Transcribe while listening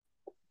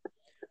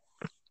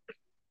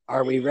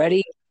Are we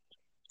ready?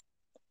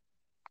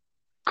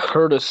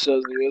 Curtis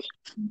says he is.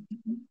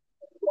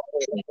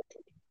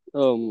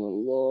 Oh my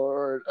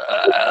lord.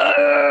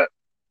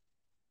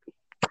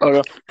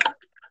 Okay.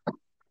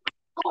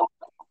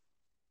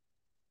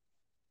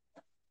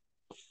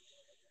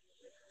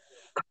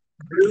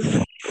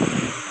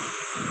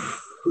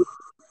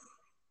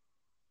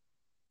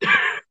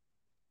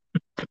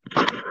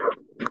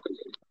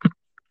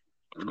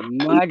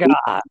 My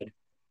God.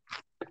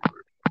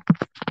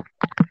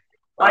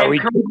 I am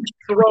currently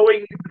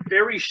throwing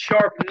very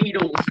sharp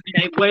needles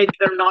in a way that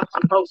they're not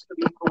supposed to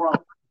be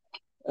thrown.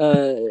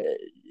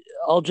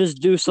 I'll just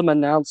do some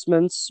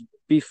announcements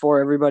before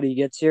everybody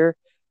gets here.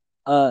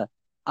 I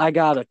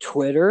got a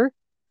Twitter,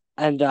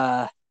 and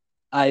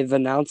I've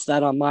announced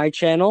that on my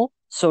channel,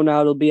 so now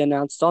it'll be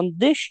announced on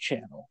this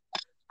channel.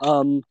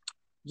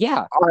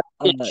 Yeah.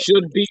 It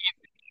should be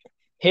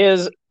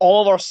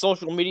all of our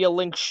social media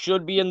links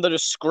should be in the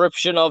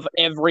description of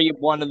every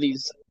one of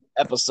these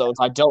episodes.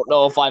 I don't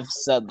know if I've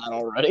said that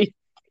already.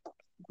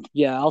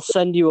 Yeah, I'll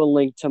send you a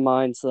link to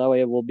mine so that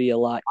way it will be a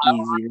lot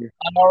easier.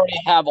 I already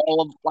have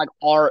all of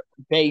our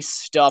base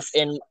stuff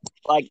in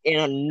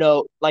a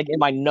note, in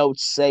my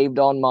notes saved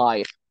on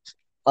my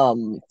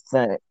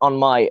thing on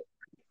my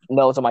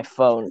notes on my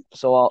phone.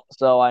 So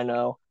I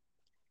know.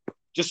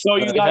 Just so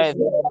you guys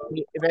know,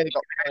 Jesus.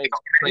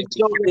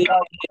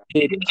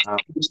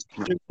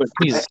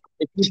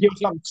 if you give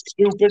something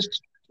stupid,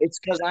 it's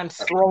because I'm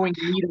throwing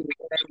needles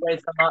in a way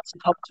they're not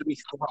supposed to be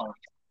thrown.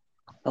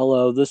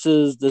 Hello, this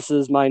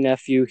is my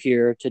nephew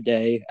here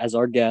today as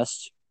our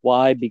guest.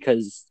 Why?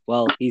 Because,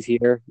 well, he's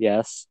here,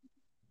 yes.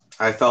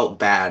 I felt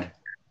bad.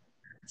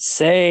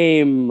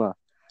 Same.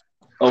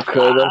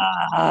 Okay,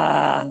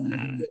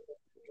 then.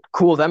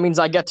 Cool, that means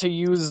I get to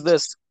use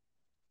this.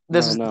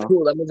 This is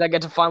cool. That means I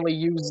get to finally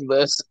use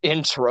this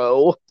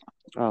intro.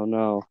 Oh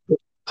no.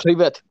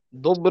 Привет.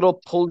 Добро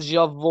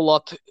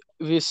пожаловать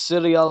в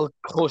сериал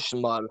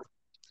Koshmar,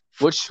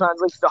 which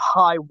translates to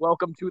hi,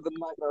 welcome to the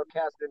Nightmare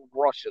Cast in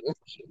Russian.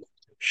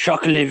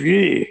 If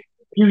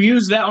you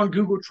use that on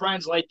Google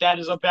Translate, that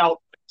is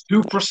about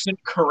 2%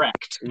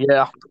 correct.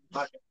 Yeah.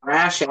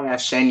 Crash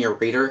ass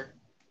senorita.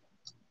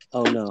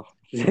 Oh no.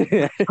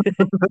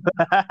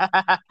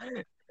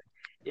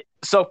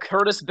 So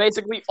Curtis,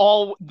 basically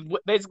all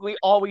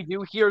we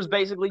do here is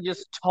basically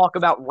just talk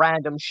about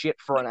random shit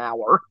for an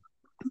hour.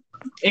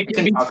 It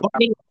can be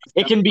funny.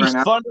 It can be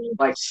funny,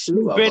 like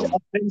stupid,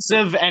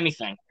 offensive,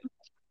 anything.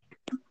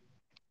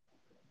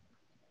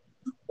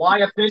 Why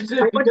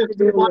offensive? Because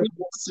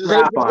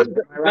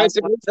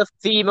basically the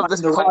theme of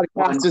this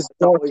podcast is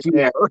dark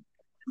humor.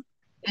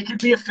 It can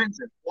be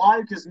offensive. Why?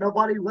 Because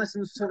nobody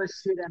listens to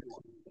this shit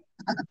anymore.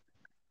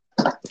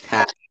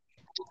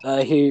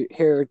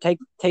 Here,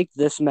 take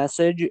this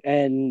message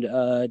and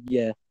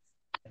yeah.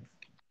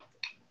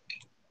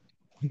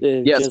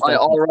 Yes, I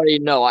already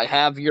know. I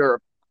have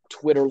your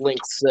Twitter link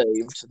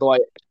saved. Though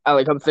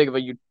I come think of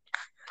it,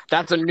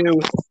 that's a new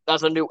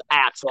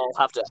app, so I'll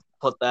have to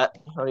put that.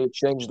 I need to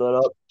change that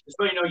up.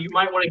 So you know, you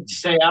might want to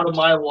stay out of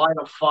my line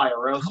of fire,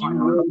 or else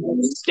you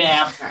will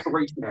stab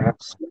 3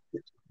 times.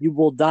 You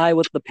will die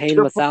with the pain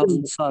of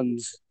 1,000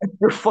 suns.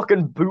 Your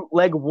fucking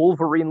bootleg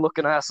Wolverine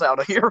looking ass out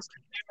of here.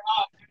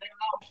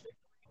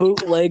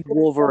 Bootleg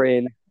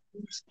Wolverine.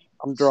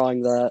 I'm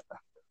drawing that.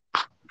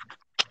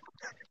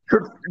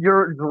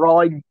 You're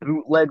drawing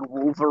bootleg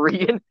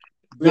Wolverine?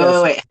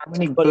 No, wait. How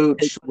many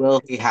boots will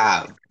he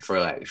have for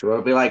legs? Will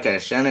it be like a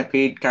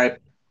centipede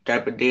type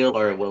of deal,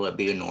 or will it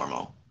be a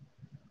normal?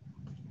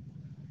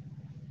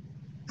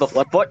 The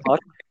what?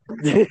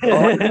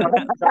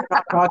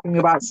 Talking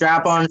about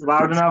strap-ons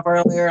loud enough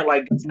earlier.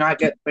 Like, did you not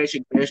get the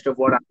basic gist of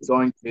what I was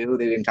going to do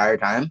the entire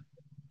time?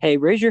 Hey,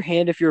 raise your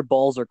hand if your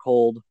balls are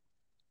cold.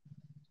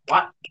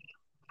 What?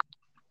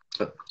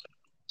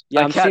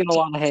 Yeah, I'm seeing a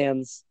lot of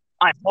hands.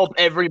 I hope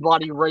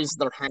everybody raised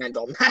their hand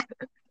on that.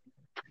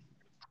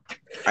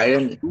 I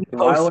didn't.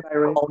 Why would I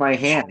raise my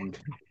hand?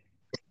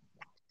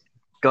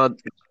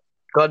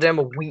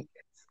 Goddamn we.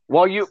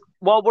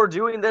 While we're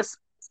doing this,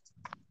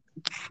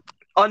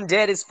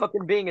 Undead is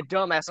fucking being a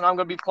dumbass, and I'm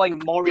gonna be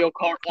playing Mario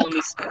Kart on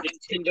this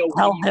Nintendo.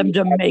 Tell him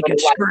to make a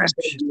script.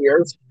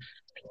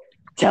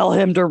 Tell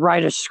him to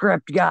write a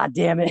script. God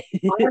damn it!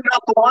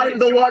 I'm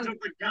the one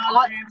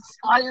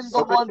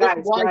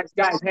that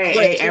guys.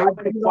 Hey,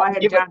 everybody,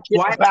 quiet down.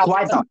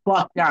 Quiet the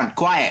fuck down.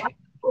 Quiet.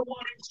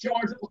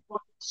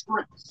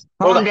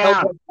 Calm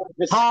down.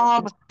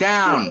 Calm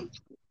down.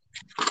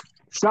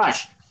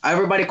 Shush.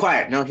 Everybody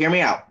quiet. No, hear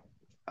me out.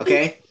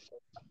 Okay?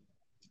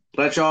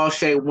 Let's all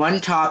say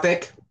one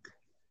topic,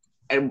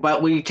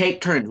 but we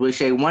take turns. We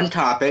say one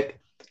topic,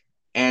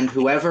 and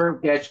whoever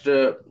gets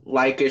the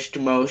likest,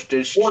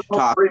 mostest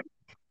topic,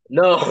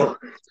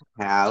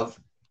 have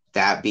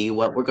that be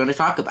what we're going to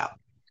talk about.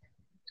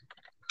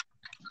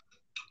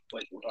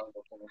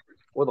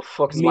 Where the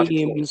fuck is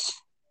memes?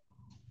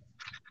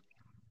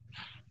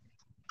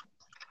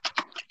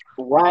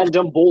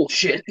 Random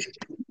bullshit.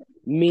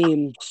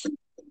 Memes.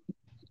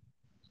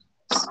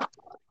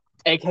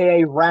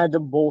 aka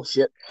random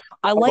bullshit.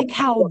 I like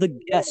how the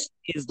guest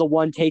is the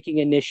one taking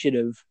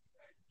initiative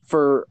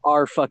for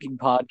our fucking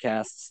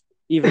podcasts,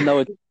 even though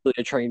it's really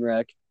a train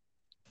wreck.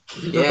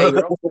 Yeah,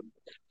 you're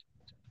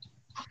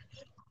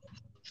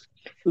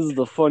This is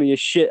the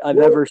funniest shit I've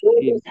ever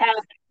seen.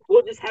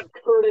 We'll just have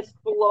Curtis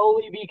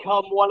slowly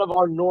become one of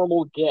our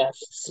normal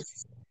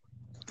guests.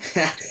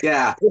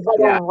 yeah. Just like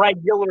Yeah. a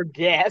regular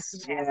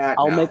guest. Yeah.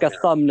 I'll make a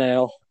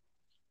thumbnail.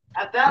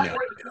 At that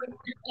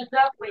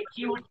point,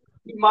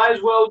 he might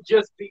as well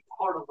just be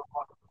part of the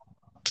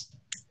podcast.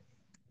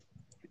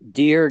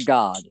 Dear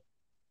God.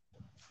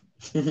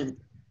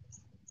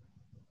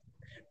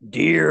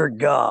 Dear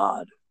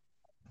God.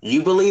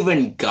 You believe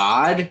in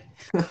God?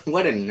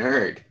 What a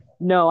nerd.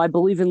 No, I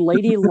believe in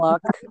Lady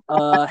Luck,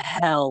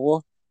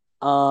 hell.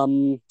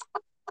 I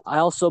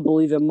also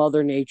believe in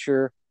Mother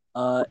Nature,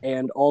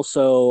 and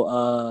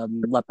also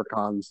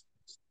leprechauns.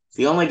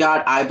 The only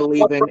God I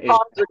believe in is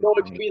Leprechauns are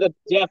going to be the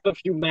death of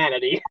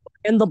humanity.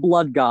 And the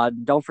blood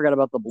god. Don't forget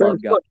about the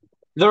blood god.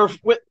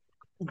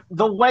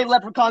 The way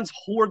leprechauns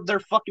hoard their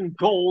fucking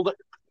gold,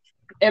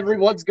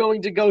 everyone's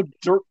going to go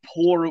dirt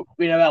poor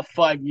in about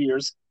 5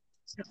 years.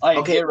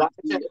 Okay, why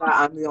is it that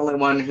I'm the only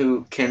one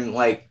who can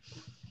like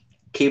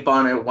keep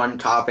on at one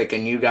topic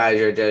and you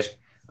guys are just,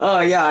 oh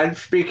yeah, I'm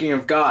speaking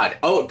of God.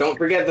 Oh, don't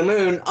forget the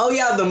moon. Oh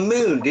yeah, the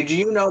moon. Did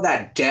you know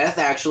that death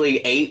actually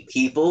ate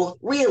people?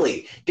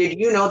 Really? Did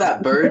you know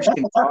that birds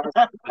can starve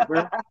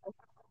forever?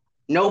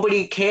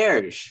 Nobody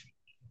cares.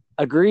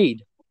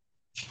 Agreed.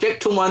 Stick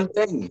to one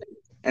thing.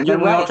 And You're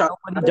then we all right. talk.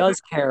 Nobody does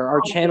care.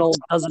 Our channel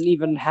doesn't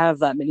even have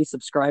that many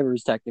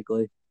subscribers,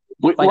 technically.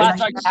 Last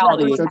I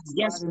checked,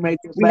 Yes, make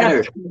it we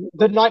better.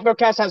 the Nightmare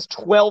Cast has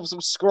 12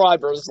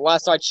 subscribers.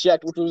 Last I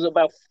checked, which was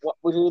about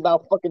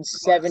fucking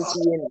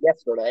 17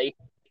 yesterday.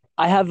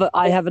 I have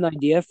an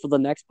idea for the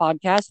next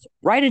podcast.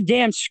 Write a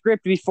damn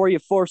script before you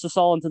force us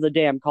all into the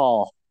damn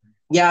call.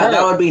 Yeah,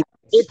 that would be.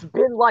 It's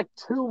been like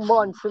 2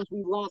 months since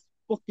we last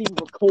fucking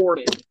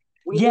recorded.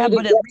 Yeah,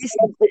 but at least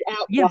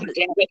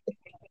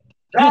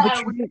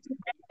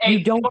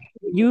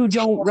you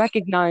don't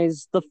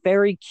recognize the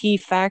very key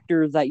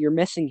factor that you're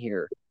missing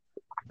here.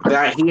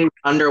 That he is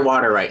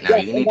underwater right now.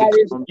 Yes, you need and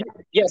to.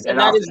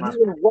 that is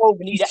you and Rogue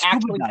need to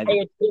actually pay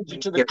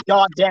attention to the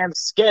goddamn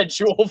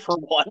schedule for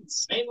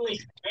once.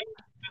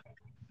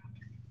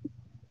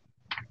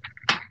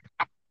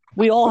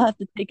 We all have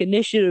to take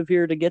initiative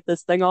here to get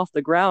this thing off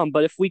the ground,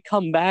 but if we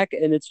come back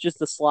and it's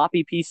just a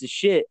sloppy piece of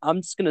shit,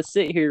 I'm just gonna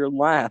sit here and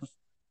laugh.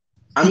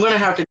 I'm gonna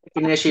have to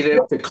take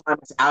initiative to climb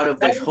us out of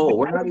this hole.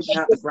 We're not even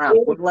at the ground.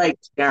 We're like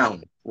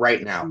down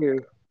right now.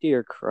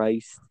 Dear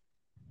Christ.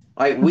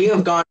 Like we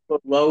have gone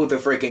below the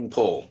freaking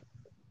pole.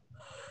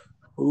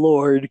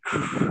 Lord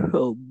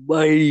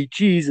Almighty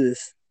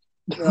Jesus.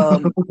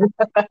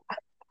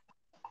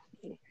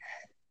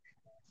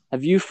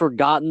 Have you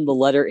forgotten the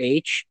letter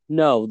H?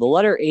 No, the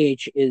letter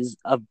H is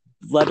a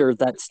letter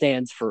that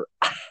stands for.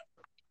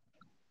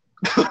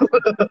 The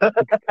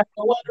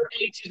letter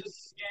H is a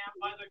scam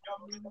by the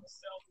government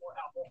themselves or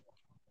Apple.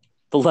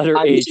 The letter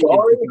H is the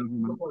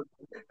government.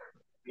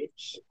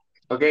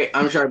 Okay,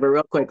 I'm sorry, but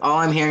real quick, all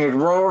I'm hearing is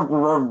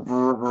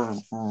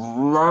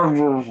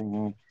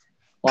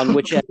on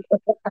which end?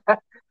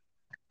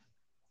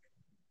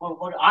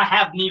 Well, I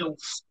have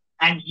needles,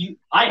 and you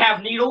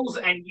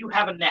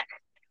have a neck.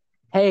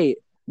 Hey,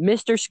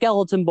 Mr.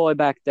 Skeleton Boy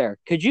back there,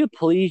 could you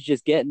please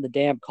just get in the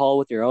damn call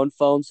with your own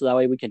phone so that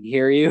way we can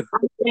hear you?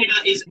 Data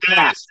is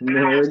ass,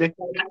 nerd.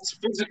 That's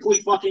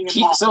physically fucking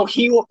impossible.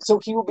 So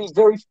he will be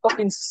very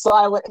fucking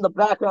silent in the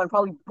background,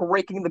 probably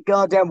breaking the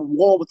goddamn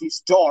wall with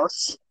these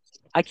darts.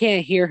 I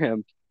can't hear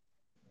him.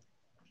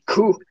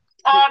 Cool.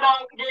 I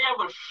don't give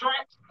a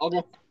shit.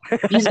 Okay.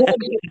 He's gonna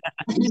be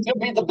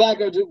in the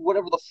background doing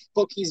whatever the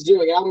fuck he's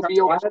doing. I'm gonna be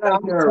over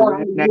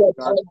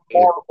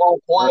while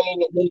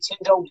playing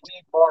Nintendo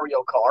Wii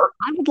Mario Kart.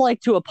 I would like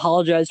to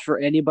apologize for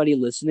anybody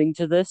listening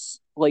to this.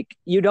 Like,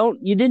 you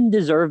didn't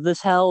deserve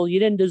this hell.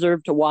 You didn't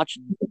deserve to watch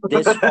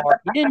this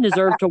far. You didn't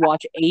deserve to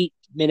watch 8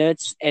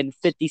 minutes and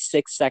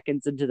 56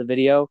 seconds into the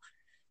video.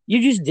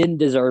 You just didn't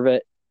deserve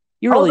it.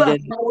 You really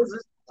didn't.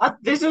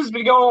 This has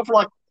been going on for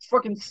like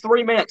fucking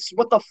 3 minutes.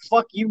 What the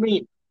fuck you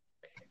mean?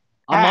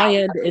 On my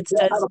end, it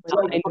says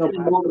it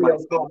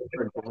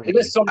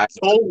is some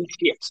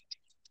bullshit.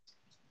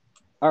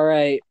 All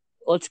right,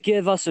 let's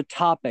give us a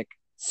topic.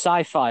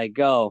 Sci-fi,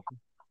 go.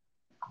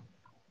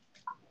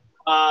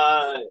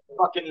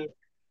 Fucking,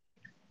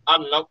 I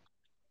don't know.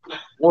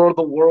 War of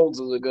the Worlds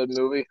is a good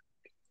movie.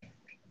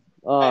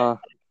 Nice.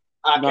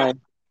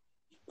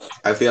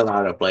 I feel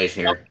out of place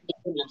here.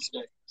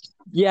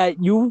 Yeah,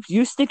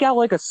 you stick out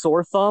like a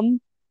sore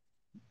thumb.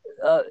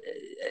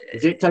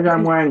 Is it because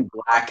I'm wearing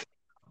black?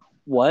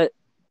 What?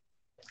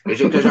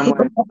 Is it because I'm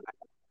wearing black?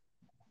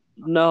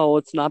 No,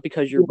 it's not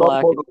because you're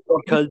black. It's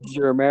because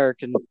you're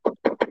American.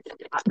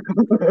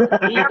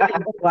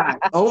 Black.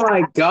 Oh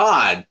my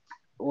god.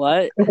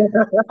 What?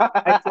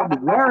 I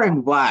said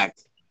wearing black.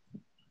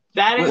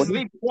 That is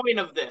the point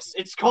of this.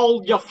 It's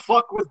called you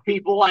fuck with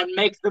people and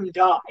make them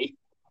die.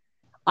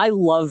 I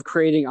love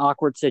creating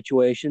awkward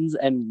situations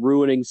and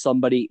ruining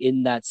somebody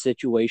in that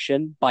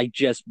situation by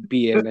just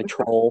being a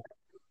troll,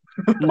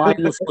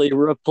 mindlessly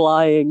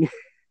replying.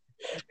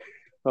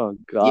 Oh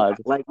Yeah, God.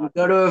 like you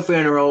go to a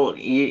funeral,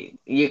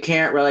 you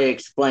can't really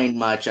explain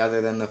much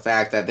other than the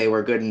fact that they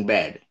were good in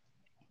bed.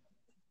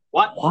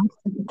 What? What?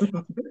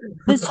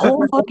 This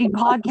whole fucking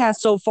podcast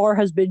so far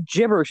has been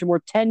gibberish, and we're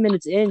 10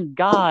 minutes in.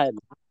 God.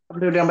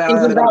 Isn't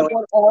that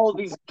what all of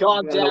these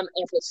goddamn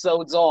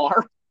episodes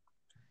are?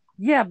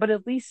 Yeah, but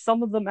at least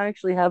some of them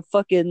actually have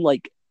fucking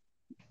like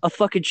a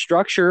fucking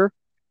structure,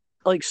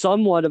 like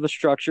somewhat of a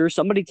structure.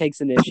 Somebody takes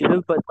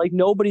initiative, but like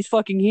nobody's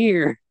fucking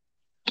here.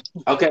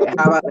 Okay,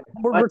 how about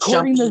We're what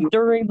recording this something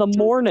during the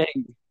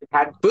morning.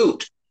 had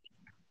boot?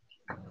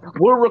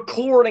 We're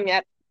recording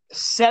at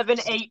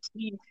 7:18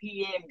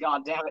 p.m.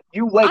 God damn it!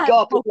 You wake I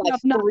up at woke like up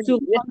not 3. too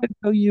long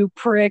ago, you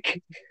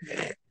prick.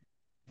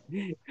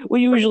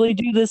 We usually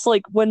do this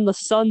like when the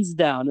sun's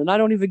down, and I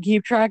don't even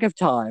keep track of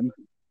time.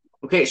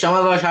 Okay, some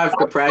of us have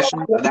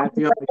depression, but that's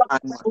the only time.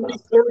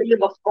 3:30 in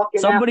the fucking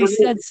Somebody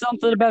afternoon. said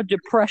something about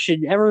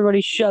depression.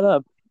 Everybody shut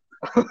up.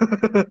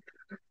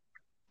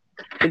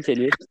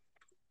 Continue.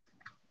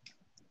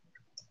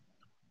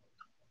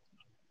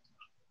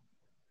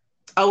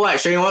 Oh, what?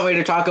 So you want me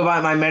to talk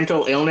about my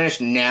mental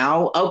illness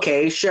now?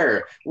 Okay,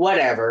 sure.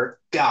 Whatever.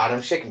 God,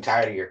 I'm sick and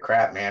tired of your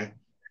crap, man.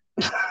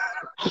 Did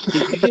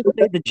you just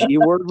say the G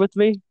word with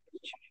me?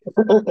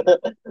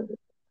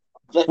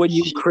 When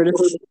you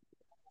criticize.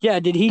 Yeah,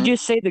 did he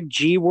just say the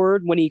G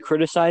word when he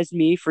criticized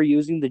me for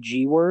using the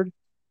G word?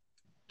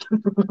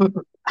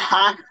 What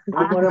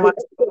am I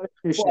supposed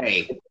to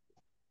say?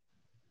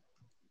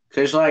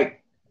 Because,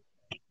 like,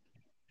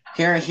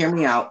 hear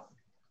me out.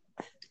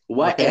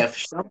 What Okay. if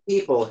some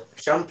people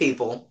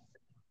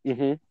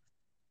Mm-hmm.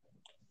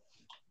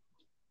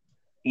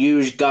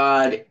 use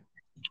God,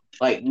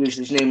 like, use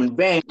his name in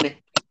vain,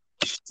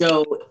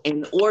 so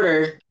in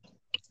order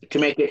to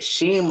make it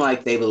seem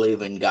like they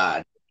believe in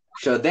God,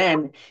 so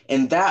then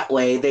in that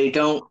way they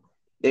don't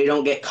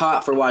get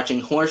caught for watching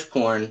horse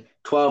porn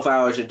 12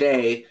 hours a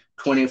day,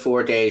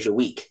 24 days a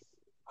week.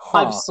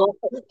 I'm so.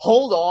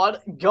 Hold on.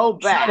 Go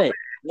back.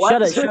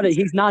 Shut it. Shut it.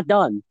 He's not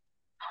done.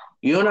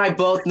 You and I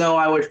both know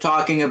I was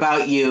talking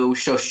about you,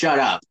 so shut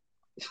up.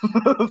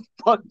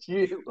 Fuck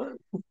you.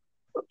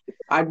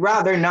 I'd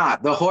rather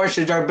not. The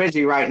horses are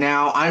busy right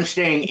now. I'm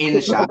staying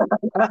inside.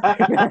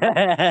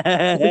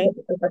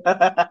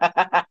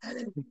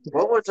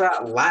 What was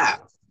that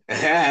laugh?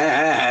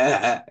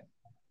 I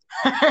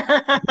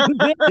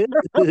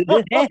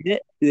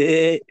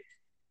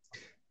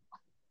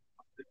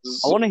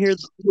want to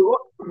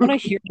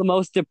hear the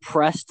most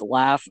depressed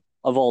laugh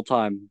of all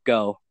time.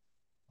 Go.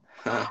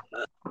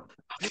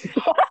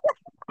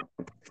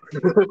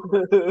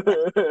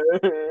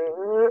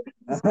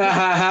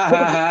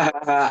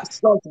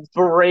 Starts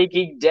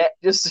breaking down.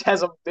 Just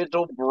has a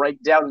mental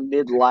breakdown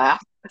mid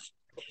laugh.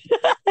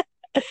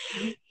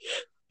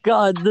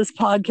 God, this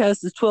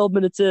podcast is 12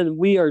 minutes in.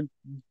 We are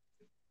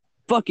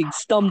fucking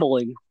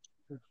stumbling.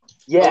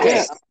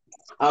 Yes.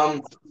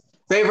 Okay.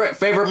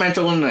 Favorite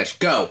mental illness.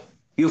 Go.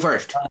 You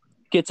first.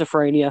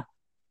 Schizophrenia.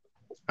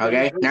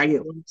 Okay. Now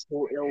you.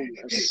 Mental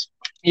illness.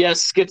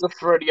 Yes,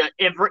 schizophrenia.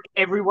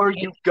 Everywhere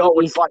you go,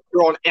 it's like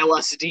you're on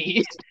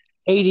LSD.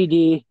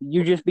 ADD.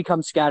 You just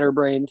become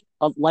scatterbrained,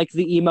 like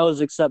the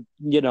emos, except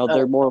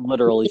they're more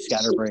literally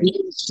scatterbrained.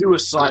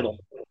 Suicidal.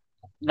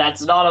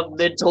 That's not a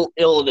mental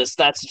illness.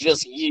 That's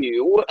just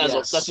you.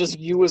 That's just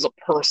you as a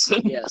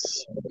person.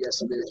 Yes, it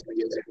is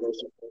me as a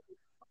person.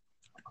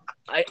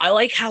 I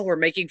like how we're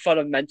making fun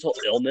of mental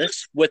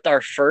illness with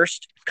our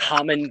first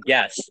common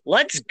guest.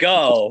 Let's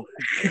go.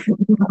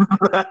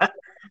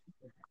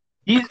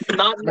 He's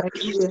not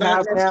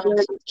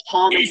necessarily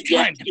common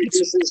yet.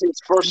 This is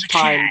his first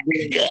time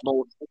doing this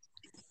bullshit.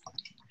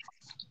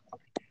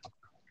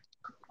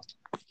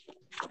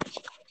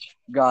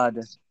 God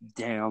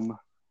damn.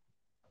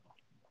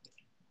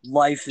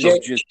 Life is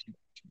just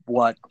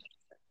what?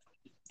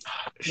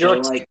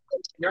 You're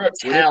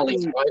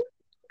Italian, right?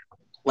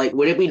 Like,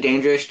 would it be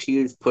dangerous to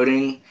use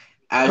pudding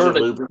as a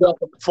lubricant? Shut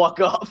the fuck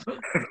up.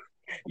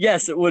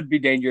 Yes, it would be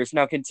dangerous.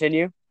 Now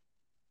continue.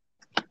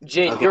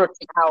 Jake, Okay. you're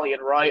Italian,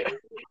 right?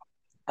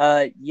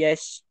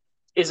 Yes.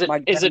 Is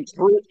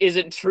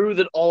it true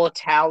that all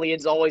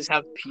Italians always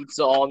have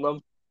pizza on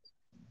them?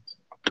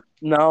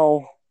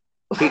 No.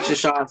 Pizza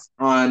sauce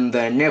on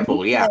the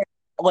nipple, yeah.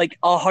 Like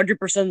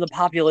 100% of the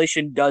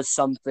population does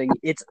something.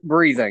 It's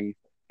breathing.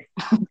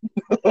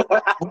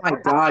 Oh my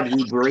God,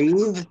 you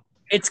breathe?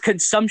 It's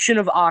consumption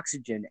of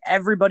oxygen.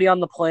 Everybody on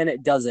the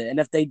planet does it. And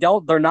if they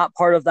don't, they're not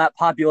part of that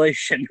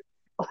population.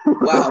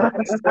 Wow.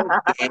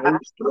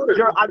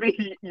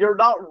 You're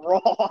not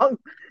wrong.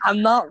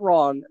 I'm not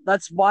wrong.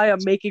 That's why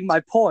I'm making my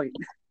point.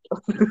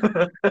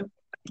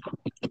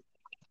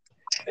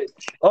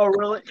 Oh,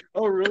 really?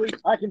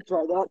 I can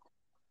try that.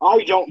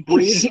 I don't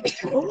breathe.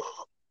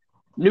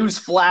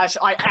 Newsflash,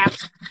 I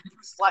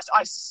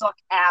suck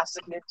ass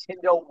at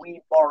Nintendo Wii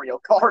Mario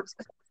Kart.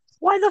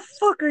 Why the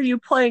fuck are you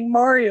playing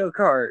Mario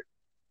Kart?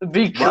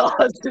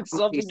 Because it's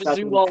something to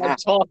do while I'm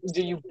talking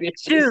to you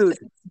bitches.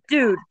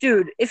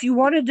 Dude, if you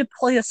wanted to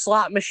play a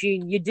slot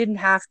machine, you didn't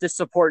have to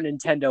support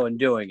Nintendo in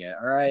doing it,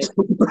 all right?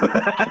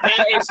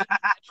 That is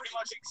pretty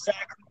much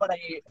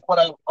exactly what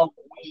a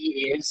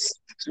Wii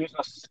is. It's a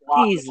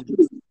slot Jesus.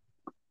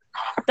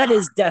 That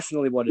is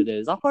definitely what it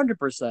is.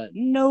 100%.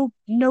 No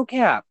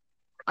cap.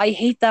 I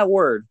hate that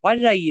word. Why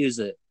did I use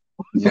it?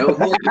 No.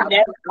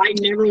 I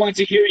never want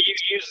to hear you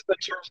use the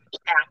term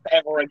cap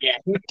ever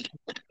again.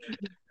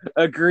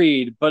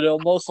 Agreed, but it'll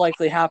most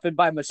likely happen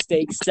by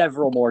mistake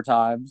several more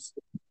times.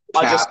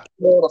 I just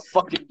killed a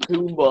fucking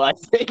Goomba, I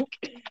think.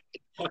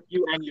 Fuck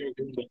you and your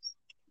Goomba.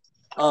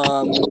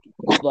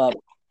 Hold up.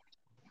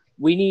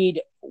 We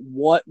need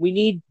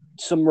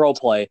some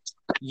roleplay.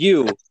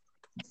 You.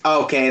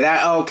 Okay,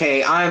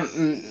 I'm.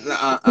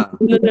 No.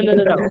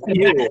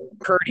 You,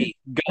 Curdy,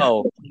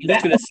 go. I'm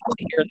just gonna sit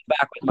here in the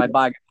back with my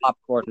bag of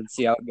popcorn and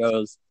see how it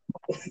goes.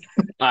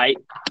 Alright.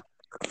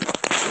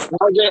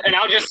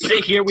 I'll just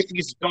sit here with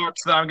these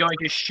darts that I'm going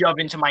to shove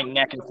into my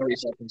neck in 30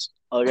 seconds.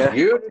 Okay.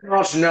 You do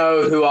not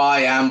know who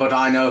I am, but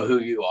I know who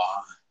you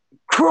are.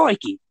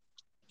 Crikey!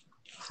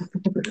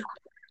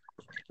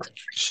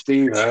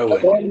 Steve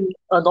Irwin.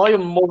 And I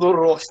am Mother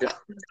Russia.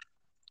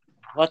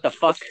 What the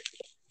fuck?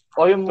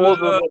 I am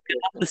Mother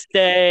Russia.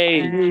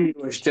 Stay.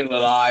 We're still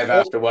alive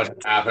after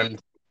what happened.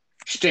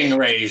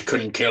 Stingrays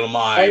couldn't kill I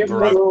my am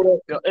brother. Mother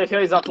Russia.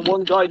 Okay, that's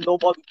one guy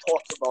nobody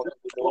talks about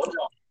anymore.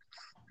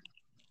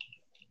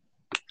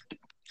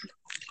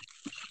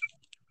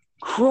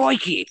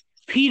 Crikey!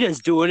 PETA's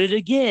doing it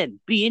again,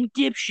 being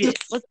dipshit.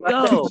 Let's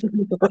go.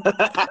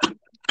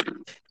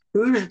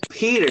 Who's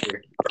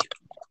Peter?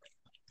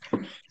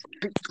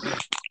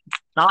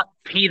 Not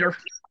Peter.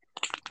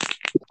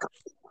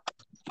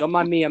 Don't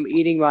mind me. I'm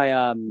eating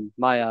my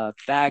my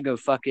bag of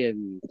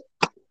fucking.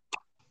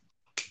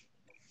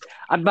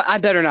 I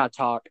better not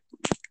talk.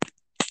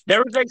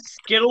 There is a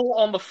Skittle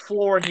on the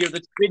floor here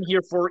that's been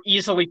here for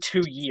easily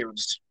 2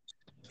 years.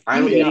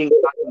 I'm eating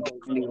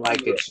candy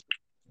like it's.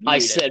 I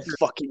said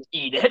fucking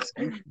eat it.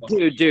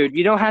 Dude,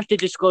 you don't have to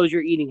disclose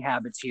your eating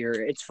habits here.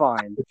 It's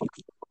fine.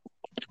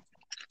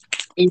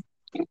 Eat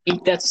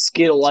that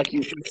Skittle like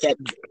you eat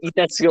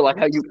that Skittle like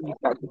how you eat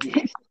that.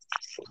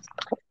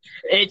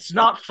 It's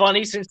not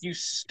funny since you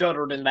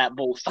stuttered in that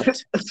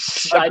bullshit.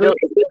 I don't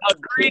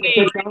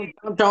agree.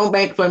 Don't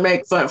make fun of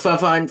a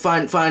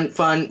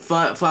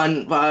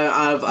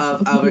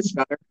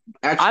stutter.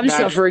 I'm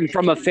suffering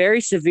from a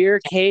very severe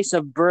case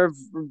of brave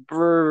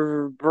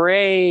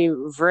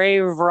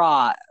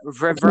rot.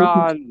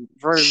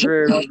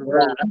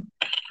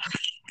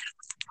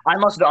 I'm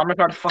gonna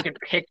try to fucking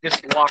pick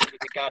this lock with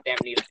the goddamn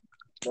needle.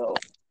 No.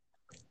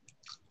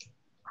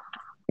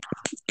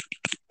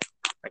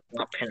 It's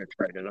not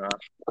penetrated enough.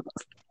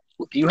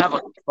 Do you have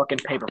a fucking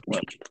paper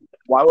clip?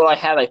 Why would I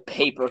have a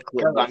paper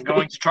clip? Because I'm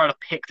going to try to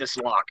pick this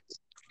lock.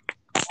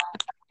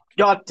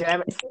 God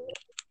damn it.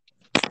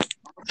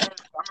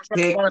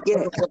 Pick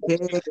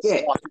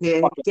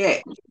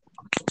it.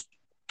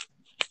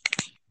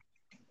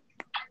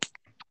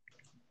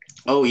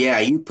 Oh yeah,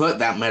 you put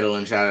that metal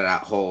inside of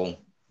that hole.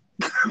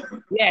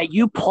 Yeah,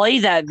 you play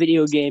that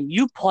video game.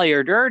 You play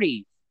her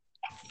dirty.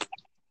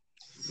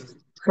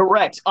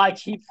 Correct. I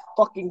keep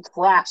fucking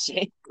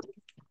crashing.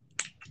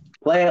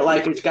 Play it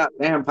like it's got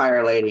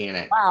Vampire Lady in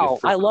it. Wow,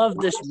 I love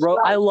this role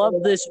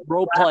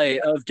play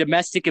of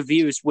domestic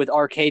abuse with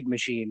arcade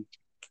machine.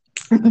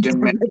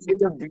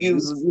 Domestic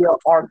abuse via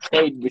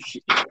arcade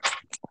machine.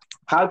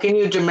 How can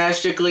you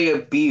domestically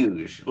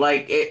abuse?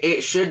 Like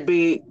it should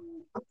be.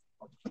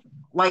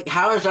 Like,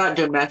 how is that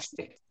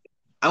domestic?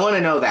 I want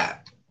to know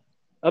that.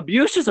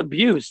 Abuse is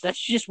abuse. That's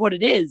just what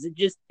it is. It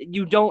just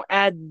you don't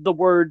add the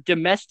word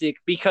domestic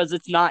because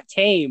it's not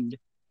tamed.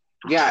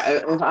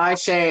 Yeah, if I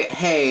say,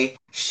 hey,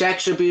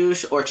 sex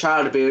abuse or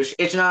child abuse,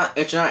 it's not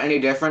any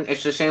different.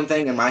 It's the same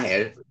thing in my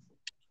head.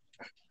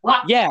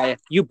 What? Yeah,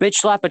 you bitch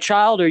slap a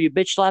child or you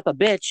bitch slap a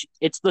bitch.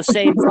 It's the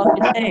same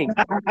fucking thing.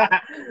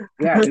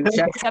 Yeah,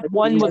 except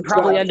one would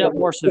probably end up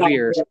more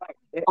severe.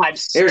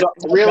 There's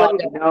really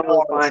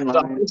no fine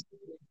line.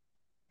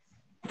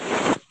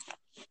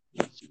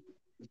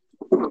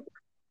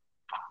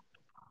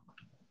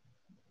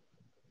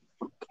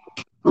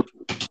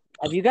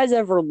 Have you guys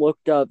ever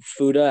looked up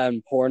Fuda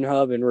and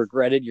Pornhub and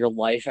regretted your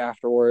life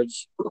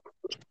afterwards?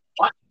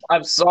 What?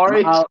 I'm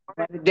sorry.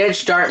 It did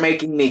start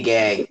making me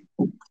gay.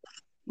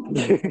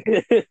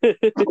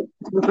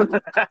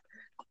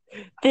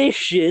 This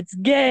shit's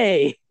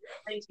gay.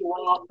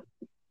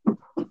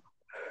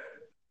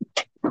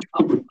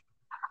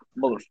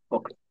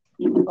 Motherfucker.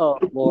 Oh,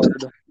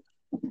 Lord.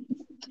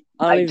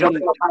 I don't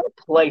know how to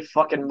play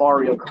fucking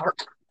Mario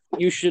Kart.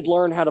 You should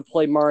learn how to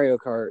play Mario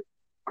Kart.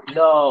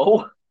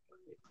 No.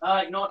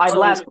 I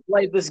last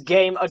played this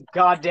game a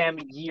goddamn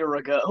year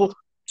ago.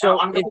 So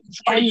I'm going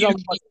to use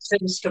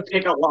things to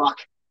pick a lock.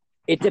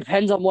 It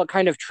depends on what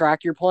kind of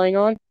track you're playing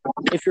on.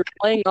 If you're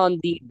playing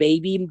on the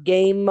baby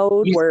game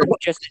mode, where it's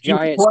just a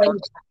giant...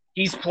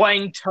 He's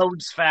playing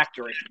Toad's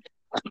Factory.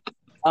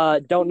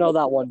 Don't know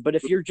that one. But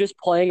if you're just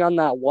playing on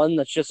that one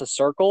that's just a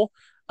circle,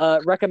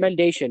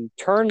 Recommendation: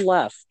 turn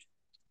left.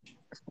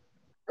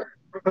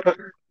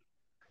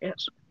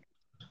 Yes.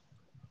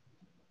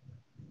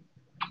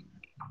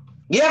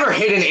 You ever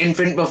hit an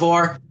infant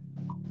before?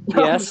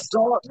 Yes,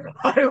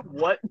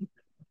 What?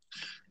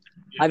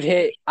 I've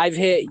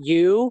hit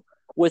you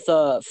with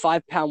a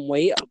 5-pound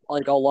weight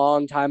like a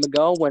long time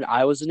ago when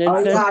I was an Oh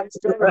infant. yeah, I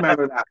still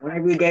remember that.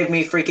 Whenever you gave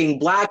me freaking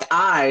black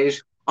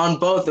eyes on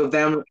both of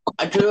them,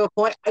 to a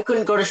point I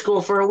couldn't go to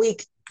school for a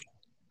week.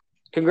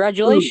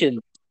 Congratulations,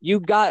 you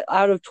got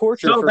out of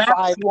torture So for that's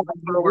 5 why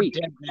you were weeks.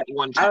 dead that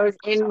one I time. was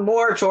in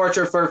more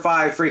torture for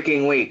 5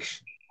 freaking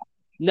weeks.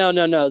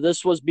 No.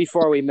 This was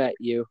before we met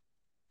you.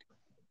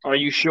 Are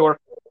you sure?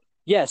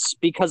 Yes,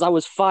 because I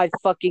was 5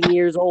 fucking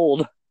years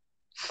old.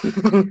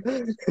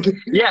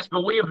 Yes,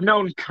 but we have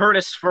known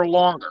Curtis for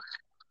longer.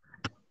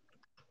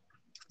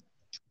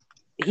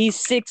 He's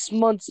 6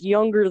 months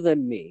younger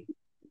than me.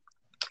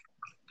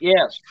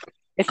 Yes.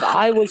 If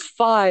I was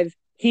 5,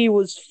 he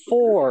was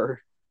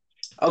 4.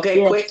 Okay,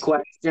 Yes. quick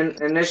question,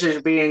 and this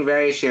is being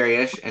very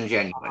serious and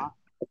genuine.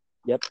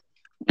 Yep.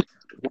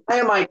 Why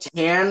am I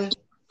tan,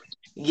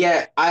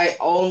 yet I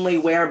only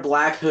wear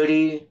black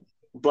hoodie,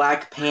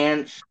 black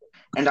pants,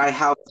 and I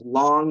have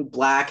long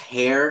black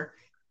hair?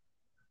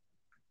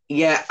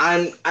 Yeah,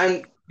 I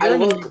You're an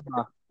look,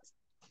 enigma.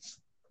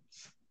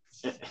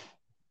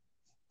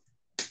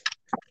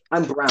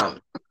 I'm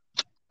brown.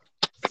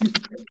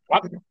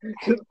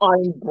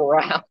 I'm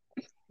brown.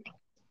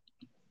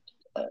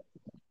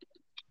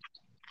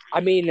 I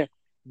mean,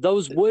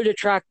 those would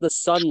attract the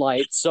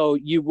sunlight, so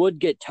you would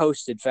get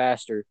toasted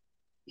faster.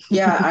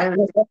 Yeah, I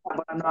understand that,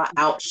 but I'm not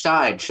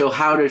outside, so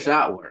how does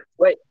that work?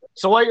 Wait.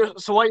 So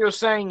what you're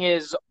saying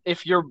is,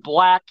 if you're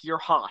black, you're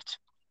hot.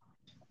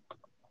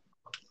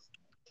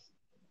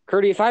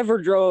 Curdy, if I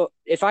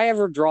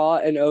ever draw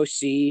an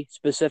OC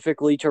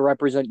specifically to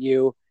represent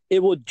you, it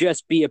will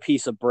just be a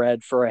piece of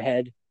bread for a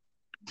head.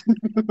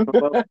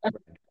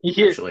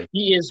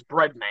 He is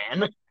bread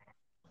man.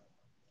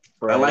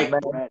 I like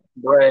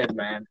bread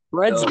man.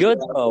 Bread's good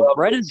though.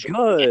 Bread is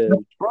good,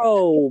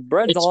 bro.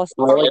 Bread's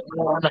awesome. I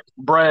like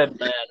bread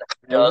man.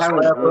 Does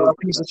whatever a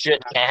piece of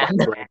shit can.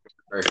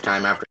 First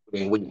time after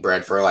eating wheat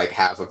bread for like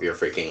half of your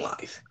freaking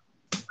life.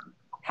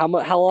 How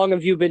long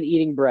have you been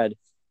eating bread?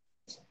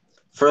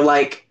 For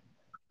like,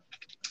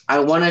 I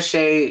want to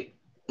say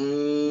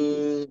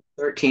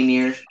 13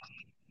 years.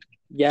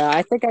 Yeah,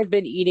 I think I've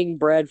been eating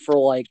bread for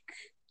like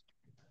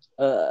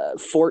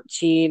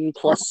 14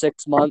 plus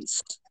 6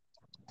 months.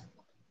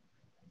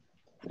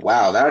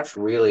 Wow, that's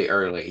really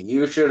early.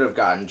 You should have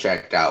gotten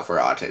checked out for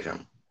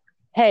autism.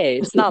 Hey,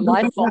 it's not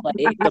my fault I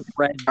ate the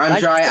bread.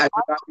 I'm sorry, I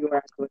forgot you were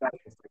actually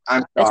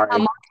I'm It's sorry. not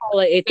my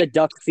fault I ate the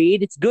duck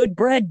feed. It's good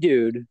bread,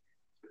 dude.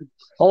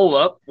 Hold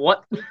up.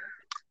 What?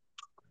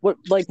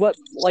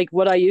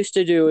 What I used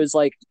to do is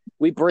like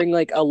we bring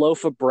like a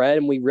loaf of bread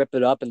and we rip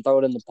it up and throw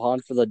it in the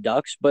pond for the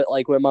ducks. But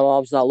like when my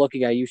mom's not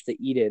looking, I used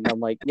to eat it and I'm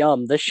like,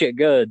 yum, this shit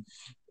good.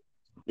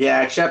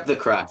 Yeah, except the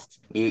crust.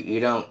 You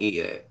don't eat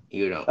it.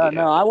 You don't eat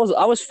No, it.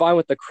 I was fine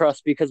with the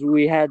crust because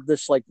we had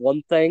this like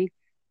one thing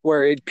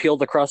where it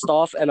peeled the crust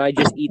off and I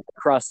just eat the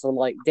crust. I'm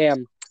like,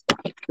 damn,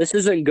 this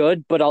isn't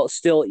good, but I'll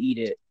still eat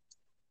it.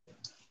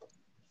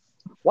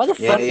 Why the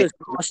fuck does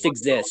crust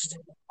exist?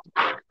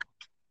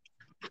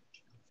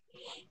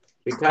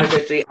 Because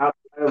it's the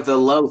outside of the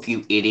loaf,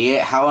 you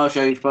idiot. How else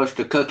are you supposed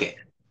to cook it?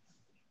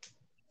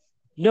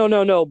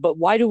 No. But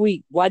why do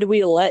we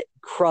let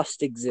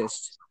crust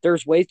exist?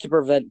 There's ways to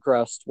prevent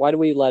crust. Why do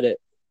we let it?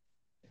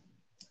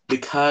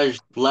 Because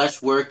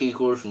less work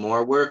equals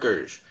more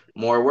workers.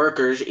 More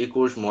workers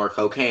equals more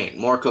cocaine.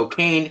 More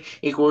cocaine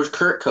equals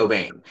Kurt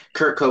Cobain.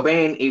 Kurt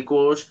Cobain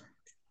equals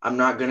I'm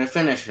not gonna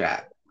finish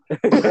that.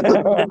 Good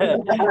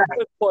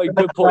point.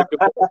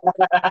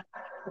 I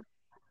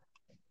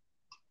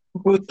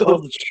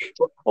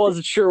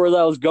wasn't sure where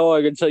that was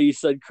going until you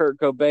said Kurt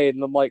Cobain,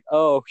 and I'm like,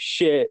 oh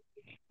shit.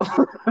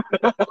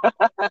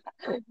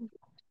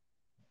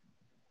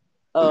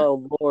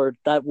 Oh Lord,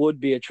 that would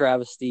be a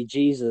travesty.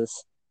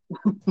 Jesus.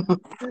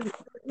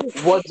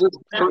 What does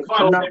Kurt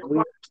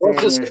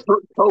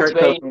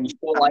Cobain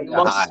equal? I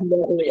must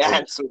know the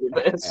answer to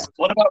this.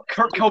 What about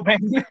Kurt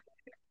Cobain?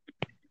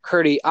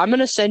 Curdy, I'm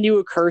gonna send you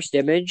a cursed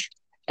image,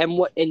 and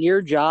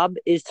your job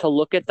is to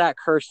look at that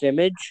cursed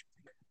image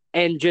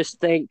and just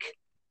think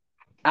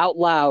out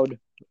loud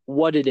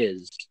what it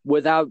is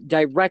without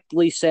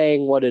directly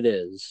saying what it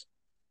is.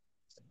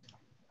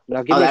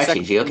 Now give me a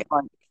second. Okay.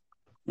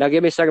 Now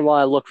give me a second while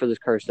I look for this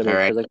cursed image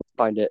because I can't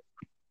find it.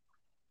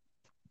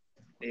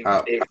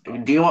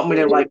 Do you want me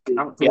to like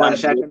count for 1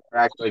 second or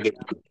actually get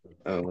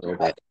a little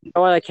bit? You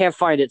know what? I can't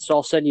find it, so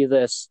I'll send you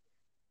this.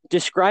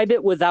 Describe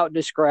it without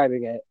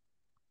describing it.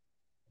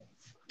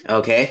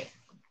 Okay.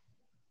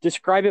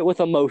 Describe it with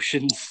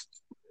emotions.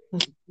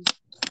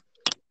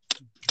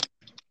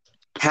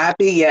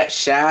 Happy yet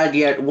sad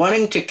yet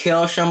wanting to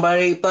kill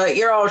somebody, but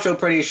you're also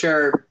pretty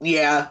sure,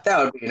 yeah,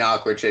 that would be an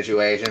awkward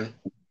situation.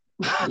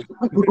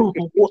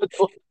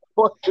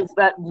 What does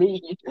that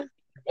mean?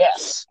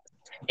 Yes.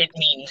 It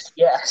means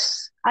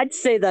yes. I'd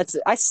say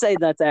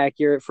that's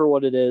accurate for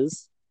what it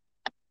is.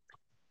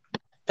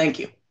 Thank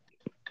you.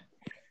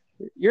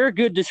 You're a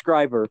good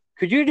describer.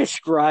 Could you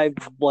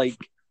describe like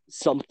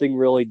something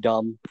really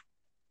dumb?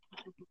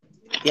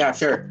 Yeah,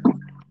 sure.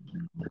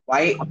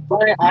 White.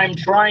 I'm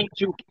trying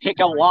to pick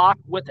a lock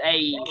with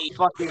a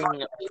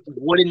fucking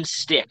wooden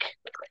stick.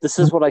 This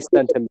is what I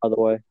sent him, by the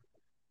way.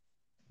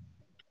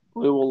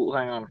 We will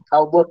hang on.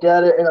 I'll look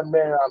at it in a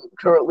minute. I'm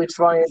currently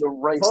trying to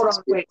race. Hold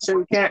on, wait. So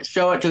you can't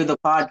show it to the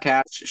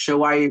podcast. Show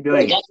why you're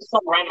doing it. That's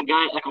some random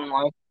guy like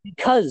online.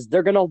 Because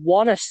they're gonna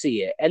want to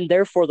see it, and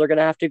therefore they're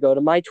gonna have to go to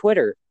my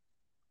Twitter.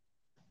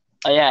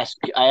 I ask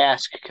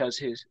because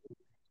his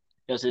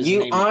You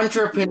name.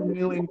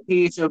 entrepreneuring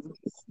piece of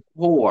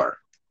whore.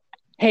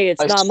 Hey,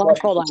 it's not my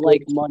fault I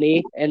like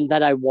money, and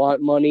that I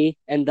want money,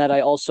 and that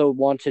I also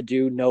want to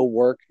do no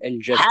work and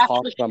just Half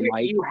talk the to shit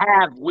Mike.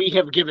 we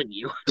have given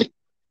you.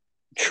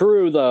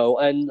 True, though,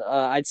 and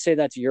I'd say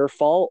that's your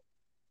fault,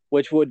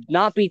 which would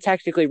not be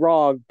technically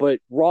wrong, but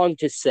wrong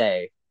to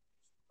say.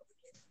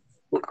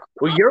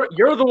 Well,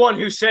 you're the one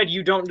who said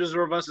you don't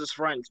deserve us as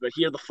friends, but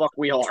here the fuck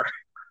we are.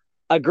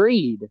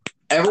 Agreed.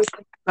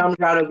 Everything that comes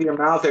out of your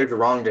mouth is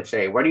wrong to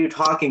say. What are you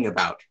talking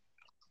about?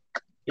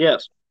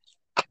 Yes.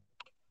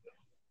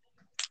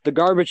 The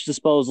garbage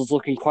disposal is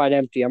looking quite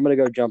empty. I'm gonna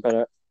go jump in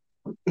it.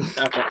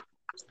 Okay.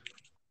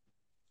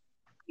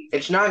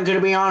 It's not going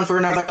to be on for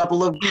another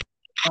couple of.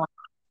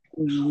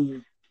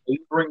 You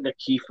bring the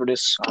key for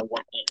this. I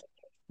want it.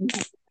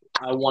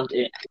 I want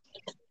it.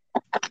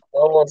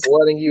 No one's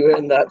letting you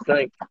in that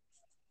thing.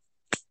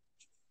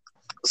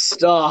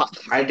 Stop.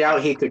 I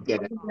doubt he could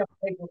get it.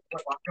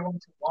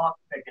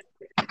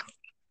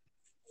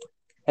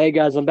 Hey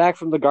guys, I'm back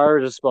from the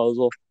garbage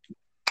disposal.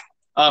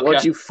 Okay.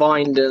 What'd you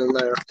find in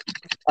there?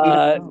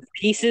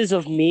 Pieces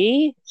of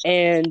me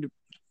and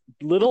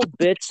little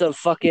bits of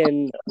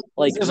fucking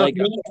like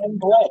Lego.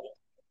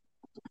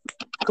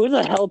 Who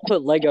the hell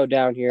put Lego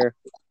down here?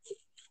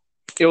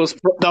 That was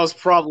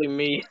probably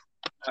me.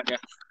 Okay.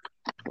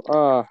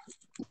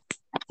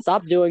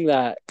 Stop doing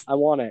that. I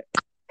want it.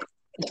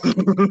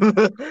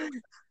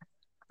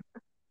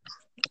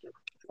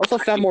 Also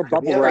found more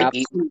bubble wrap.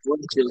 Okay,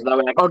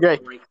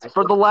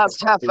 for the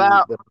last half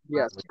hour.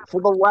 Yes,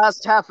 for the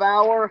last half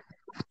hour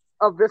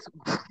of this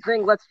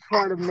thing, let's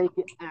try to make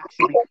it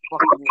actually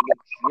fucking legit.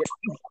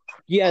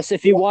 Yes,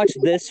 if you watch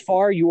this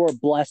far, you are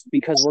blessed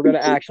because we're gonna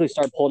actually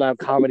start pulling out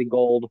comedy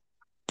gold.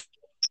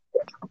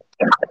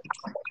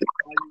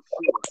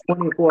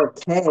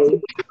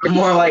 24K,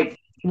 more like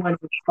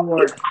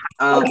 24.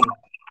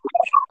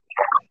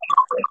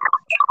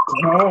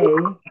 Hey,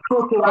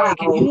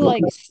 can you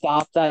like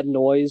stop that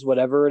noise,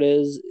 whatever it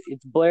is?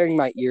 It's blaring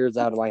my ears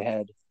out of my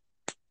head.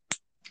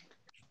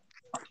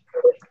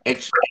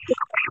 It's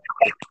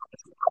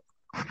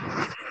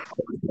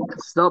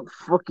Stop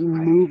fucking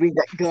moving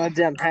that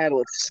goddamn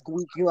handle. It's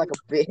squeaking like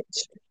a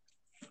bitch.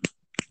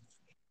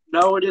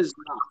 No, it is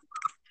not.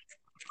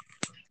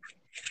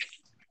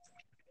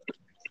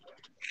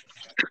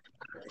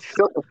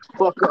 Shut the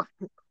fuck up.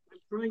 I'm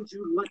trying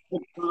to let the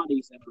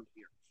bodies out of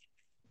here.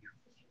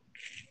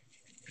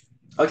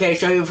 okay.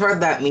 So you've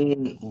heard that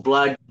mean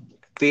blood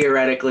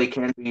theoretically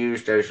can be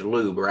used as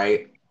lube,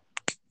 right?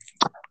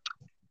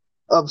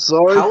 I'm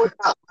sorry. How would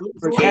that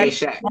for gay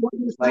sex?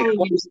 Like,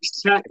 What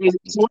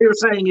you're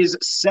saying is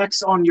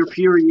sex on your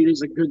period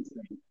is a good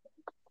thing.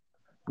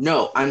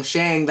 no, I'm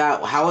saying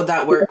that. How would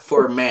that work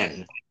for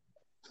men?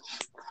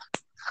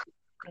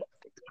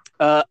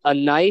 A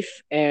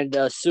knife and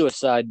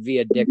suicide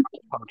via dick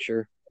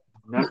puncture.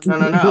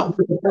 No.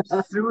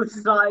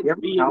 Suicide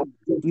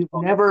You've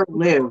never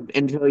lived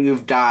until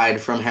you've died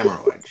from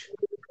hemorrhage.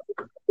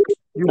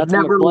 That's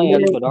never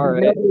planned, but all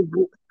right.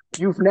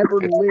 You've never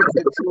lived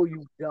until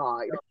you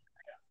died.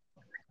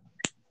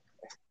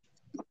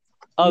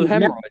 Of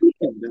hemorrhoid.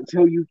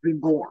 Until you've been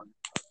born.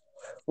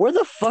 Where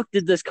the fuck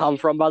did this come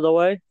from, by the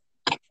way?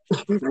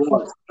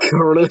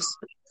 Curtis.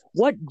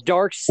 What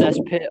dark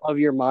cesspit of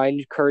your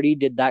mind, Curdy,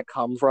 did that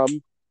come from?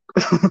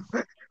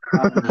 Curdy,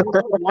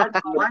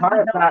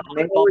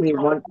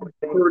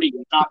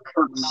 not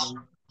Curtis.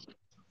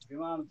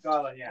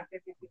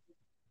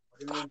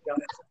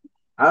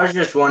 I was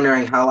just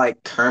wondering how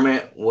like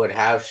Kermit would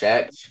have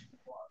sex,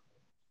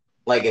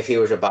 like if he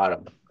was a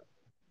bottom.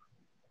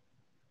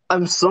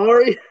 I'm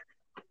sorry.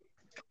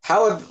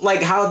 How would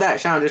that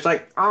sound? Just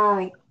like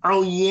oh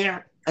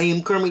yeah, I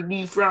am Kermit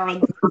the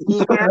Frog.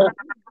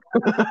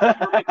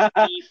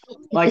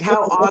 Like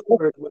how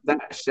awkward would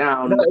that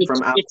sound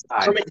from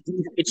outside?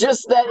 It's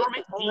just that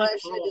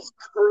impression is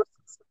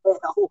cursed.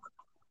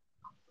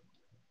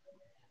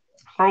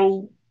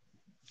 Hi,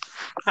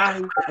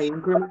 I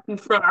am Kermit the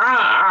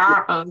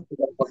Frog.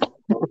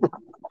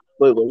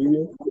 Wait, what are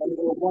you?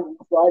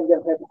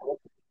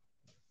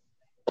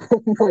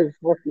 Oh my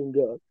fucking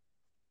god.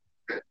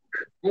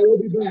 I will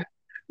be back.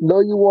 No,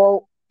 you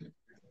won't.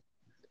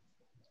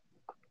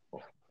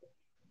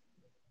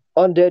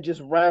 Undead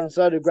just ran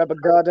inside to grab a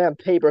goddamn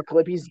paper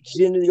clip. He's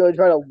genuinely going to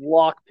try to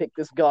lockpick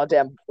this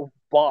goddamn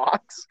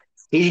box.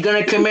 He's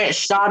gonna commit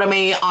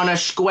sodomy on a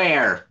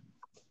square.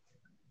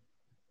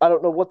 I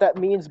don't know what that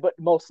means, but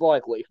most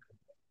likely.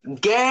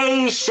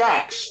 Gay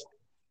sex.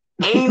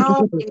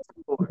 Anal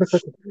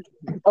intercourse.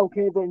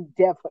 Okay,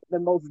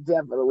 then most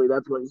definitely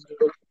that's what he's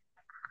doing.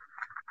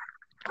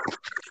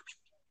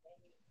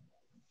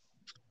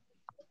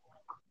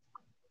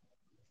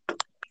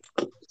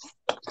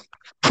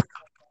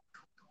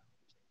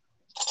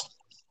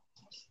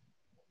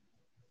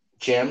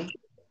 Jim?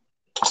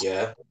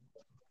 Yeah.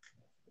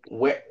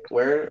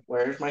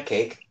 Where's my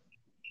cake?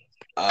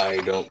 I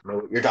don't know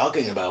what you're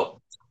talking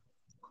about.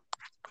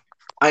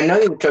 I know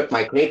you took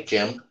my cake,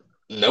 Jim.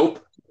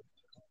 Nope.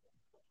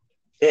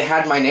 It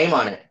had my name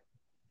on it.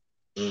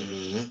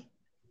 Mm-hmm.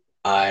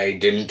 I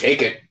didn't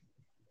take it.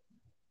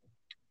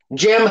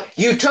 Jim,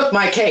 you took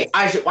my cake.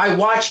 I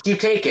watched you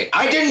take it.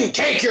 I didn't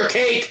take your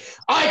cake.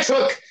 I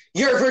took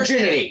your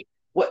virginity.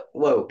 What?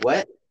 Whoa,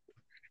 what?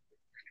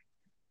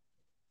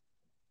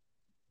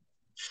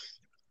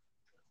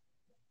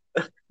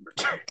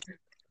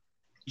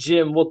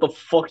 Jim, what the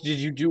fuck did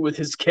you do with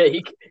his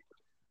cake?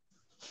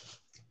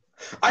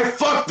 I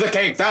fucked the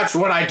cake. That's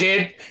what I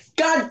did.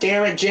 God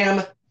damn it,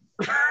 Jim.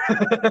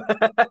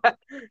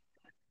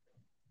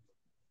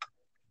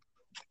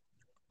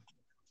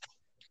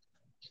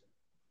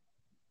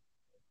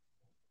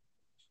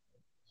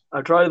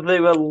 I'm trying to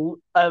think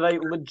of a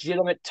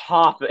legitimate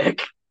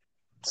topic.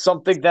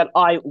 Something that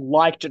I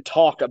like to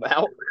talk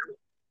about.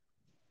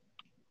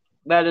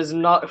 That is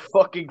not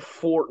fucking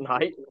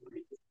Fortnite.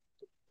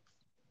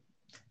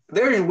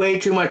 There's way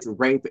too much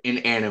rape in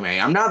anime.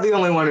 I'm not the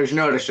only one who's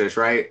noticed this,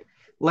 right?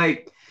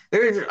 Like,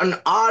 there's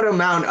an odd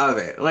amount of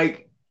it.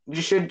 Like,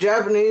 should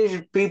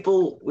Japanese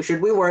people,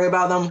 should we worry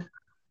about them?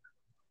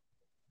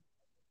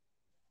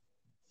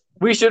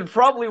 We should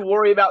probably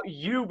worry about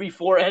you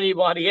before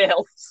anybody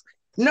else.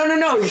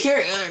 No.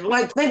 Here,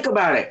 like, think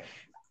about it.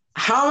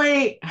 How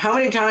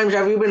many times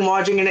have you been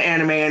watching an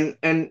anime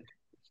and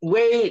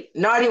way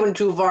not even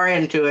too far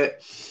into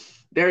it,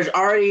 there's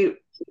already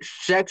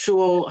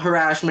sexual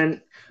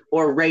harassment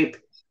or rape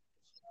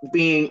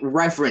being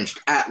referenced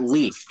at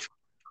least.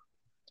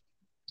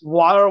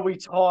 Why are we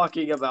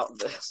talking about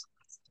this?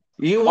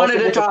 You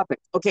wanted a topic.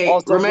 Okay,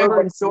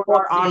 remember in Sword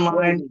Art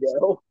Online?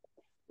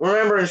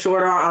 Remember in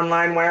Sword Art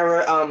Online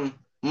where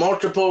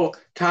multiple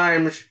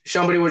times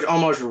somebody was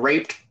almost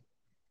raped?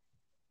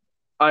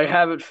 I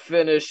haven't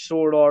finished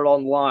Sword Art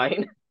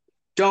Online.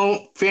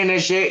 Don't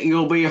finish it,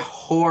 you'll be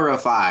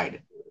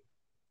horrified.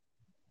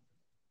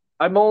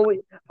 I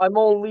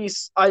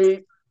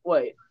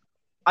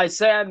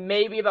say I'm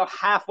maybe about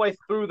halfway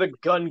through the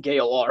Gun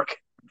Gale arc.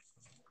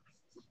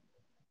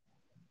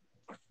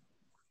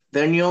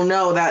 Then you'll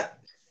know that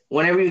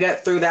whenever you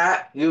get through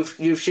that,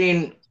 you've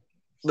seen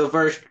the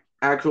first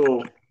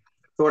actual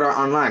Sword Art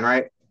Online,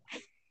 right?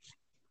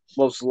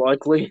 Most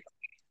likely.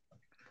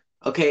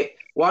 Okay,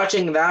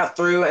 watching that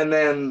through and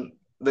then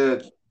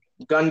the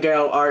Gun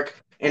Gale arc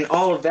and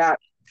all of that,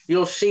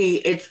 you'll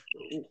see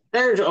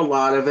there's a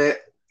lot of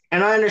it.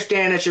 And I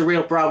understand it's a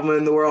real problem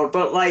in the world,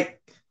 but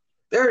like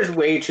there's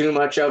way too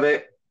much of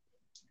it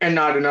and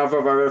not enough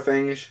of other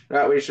things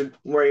that we should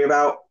worry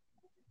about.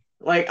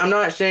 Like, I'm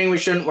not saying we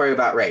shouldn't worry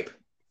about rape.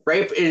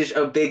 Rape is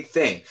a big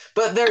thing,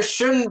 but there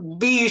shouldn't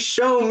be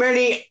so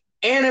many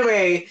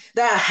anime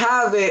that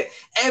have it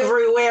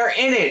everywhere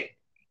in it.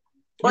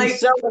 You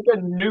sound like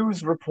a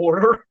news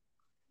reporter.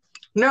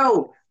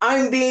 No,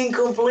 I'm being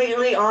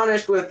completely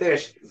honest with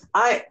this.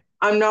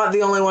 I'm not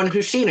the only one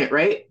who's seen it,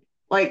 right?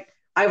 Like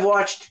I've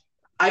watched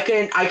I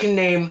can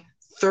name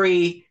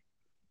three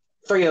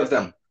of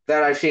them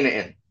that I've seen it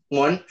in.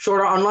 One,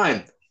 Sword Art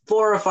Online,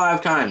 4 or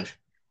 5 times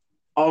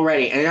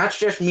already, and that's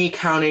just me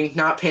counting,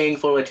 not paying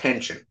full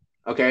attention.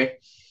 Okay.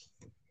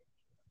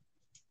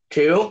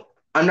 2,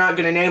 I'm not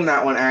gonna name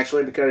that one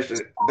actually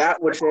because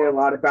that would say a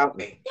lot about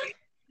me.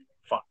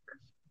 Fuck.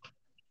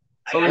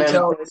 Something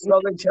tells me it's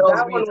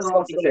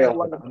something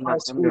like high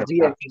school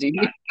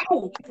DxD.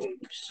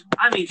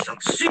 I mean some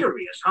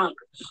serious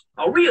hunkers.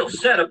 A real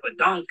setup of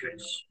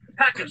donkers.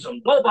 Packing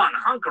some Boban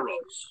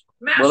hunkeros.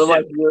 Massive. What am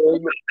I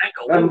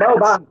doing?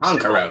 Boban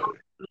hunkeros.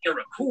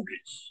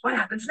 Cougars. What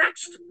happens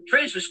next?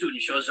 Transfer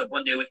student shows up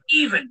one day with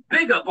even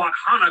bigger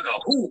Hanaga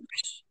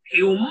hoops.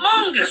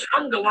 Humongous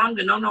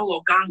hungalonga no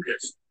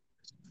logangas.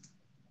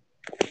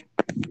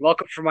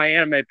 Welcome for my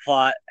anime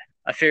plot.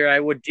 I figured I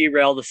would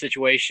derail the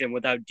situation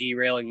without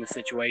derailing the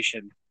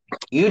situation.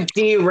 You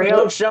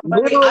derailed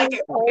somebody? I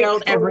get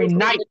derailed every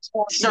night,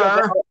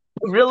 sir.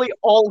 Really,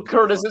 all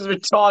Curtis has been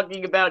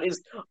talking about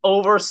is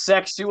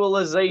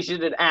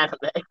over-sexualization in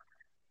anime.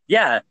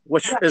 Yeah,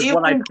 which is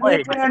what I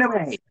play.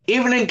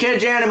 Even in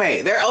kids'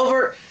 anime, they're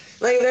over.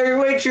 Like there's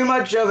way too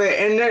much of it,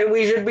 and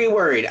we should be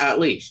worried at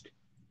least.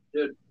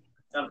 Dude,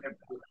 okay.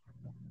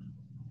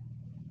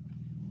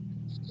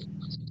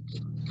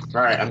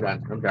 All right, I'm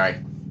done. I'm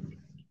sorry.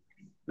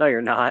 No,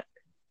 you're not.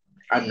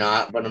 I'm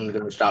not, but I'm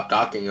going to stop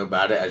talking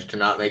about it as to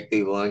not make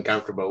people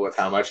uncomfortable with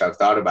how much I've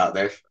thought about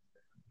this.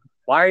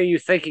 Why are you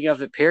thinking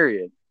of it,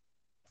 period?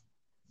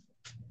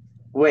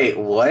 Wait,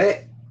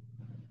 what?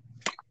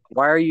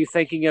 Why are you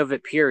thinking of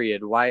it,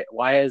 period? Why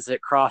has it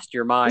crossed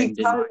your mind?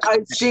 Because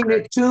I've seen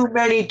it too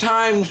many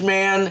times,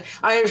 man.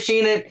 I have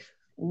seen it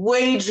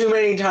way too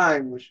many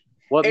times.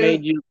 What And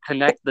made you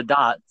connect the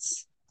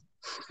dots?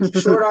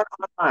 Short on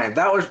time.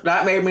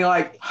 That made me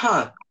like,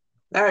 huh,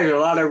 that is a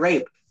lot of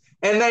rape.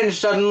 And then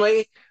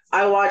suddenly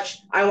I watch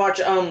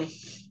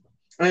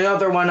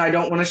another one I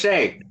don't want to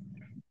say.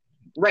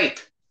 Rape.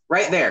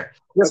 Right there.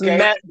 Just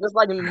Okay. just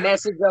like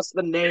message us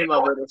the name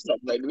of it or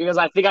something, because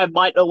I think I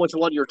might know which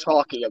one you're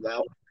talking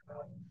about.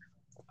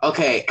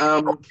 Okay.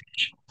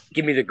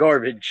 Give me the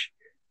garbage.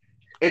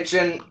 It's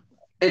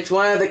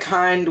one of the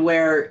kind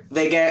where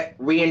they get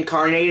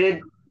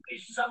reincarnated. A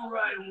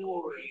samurai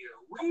warrior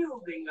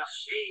wielding a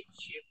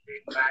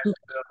shape-shifting master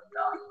of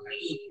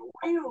darkness,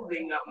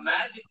 wielding a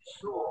magic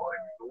sword,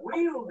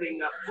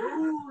 wielding a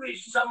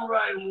foolish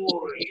samurai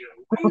warrior,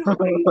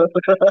 wielding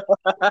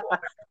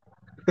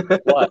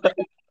What?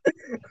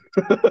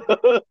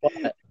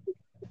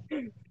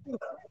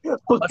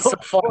 What's so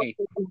funny?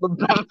 The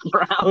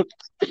background.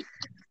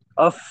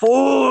 A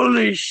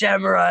foolish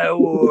samurai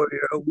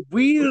warrior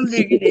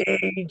wielding an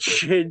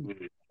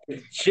ancient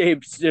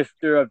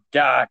shapeshifter of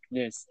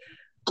darkness,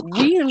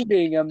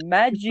 wielding a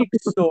magic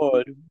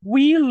sword,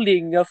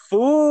 wielding a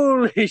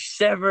foolish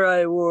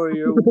samurai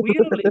warrior,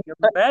 wielding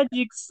a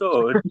magic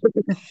sword.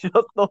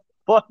 Shut the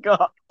fuck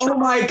up. Oh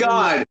my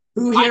god!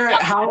 Who here?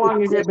 How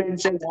long has it been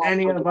since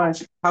any of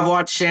us have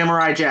watched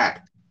Samurai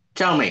Jack?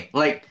 Tell me,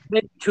 like, It's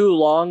been too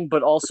long,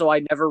 but also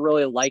I never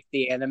really liked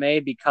the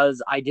anime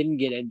because I didn't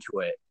get into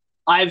it.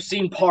 I've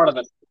seen part of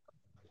it.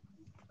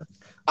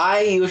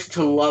 I used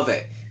to love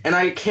it, and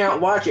I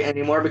can't watch it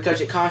anymore because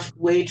it costs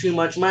way too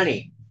much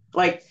money.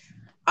 Like,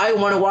 I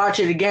want to watch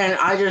it again.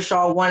 I just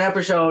saw one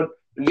episode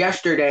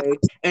yesterday,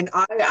 and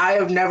I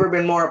have never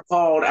been more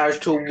appalled as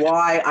to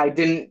why I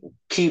didn't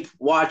keep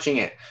watching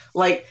it.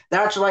 Like,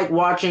 that's like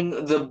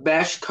watching the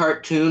best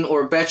cartoon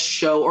or best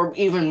show or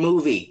even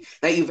movie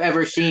that you've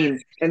ever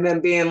seen, and then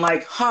being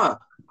like, huh,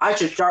 I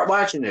should start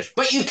watching this.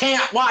 But you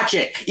can't watch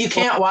it. You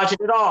can't watch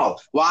it at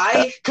all.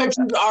 Why? Because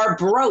you are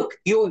broke.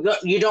 You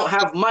don't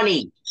have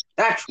money.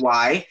 That's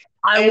why.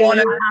 I want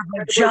to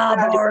have a job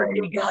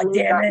already,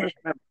 goddammit.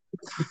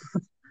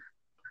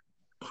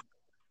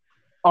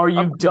 Are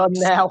you done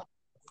now?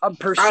 I'm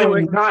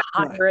pursuing I'm not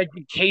higher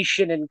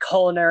education in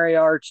culinary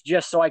arts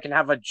just so I can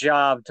have a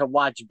job to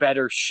watch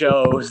better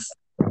shows.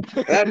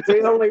 That's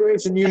the only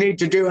reason you need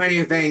to do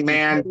anything,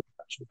 man.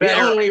 The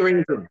only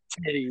reason.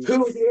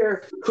 Who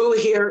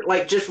here,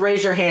 like, just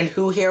raise your hand,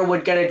 who here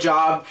would get a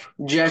job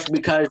just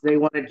because they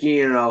wanted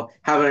to,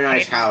 have a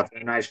nice house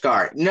and a nice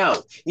car?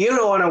 No. You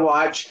don't want to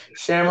watch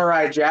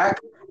Samurai Jack,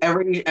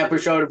 every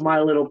episode of My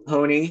Little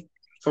Pony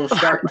from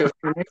start to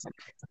finish,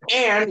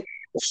 and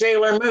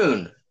Sailor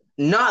Moon.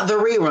 Not the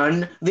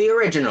rerun, the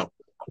original.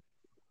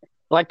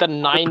 Like the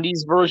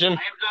 90s version? I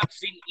have not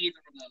seen either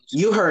of those.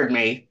 You heard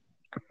me.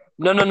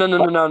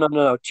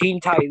 No.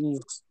 Teen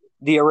Titans,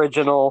 the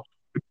original,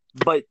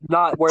 but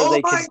not where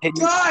they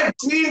continue. Oh my god,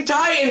 Teen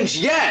Titans,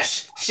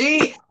 yes!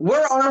 See,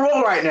 we're on a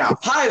roll right now.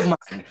 Hive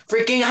Mind,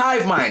 freaking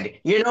Hive Mind.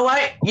 You know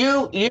what?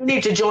 You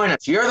need to join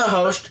us. You're the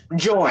host.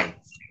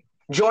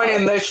 Join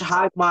in this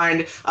hive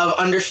mind of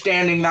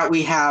understanding that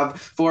we have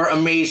for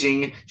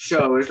amazing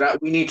shows that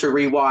we need to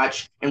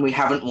rewatch and we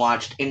haven't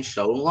watched in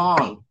so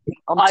long.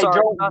 I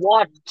don't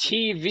watch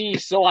TV,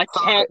 so I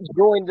can't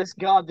join this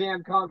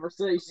goddamn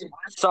conversation.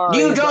 Sorry.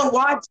 You don't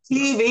watch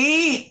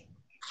TV?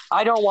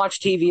 I don't watch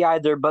TV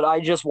either, but I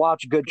just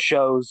watch good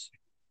shows.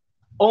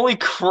 Really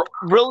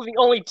the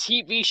only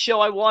TV show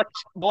I watch,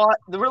 the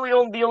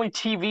only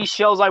TV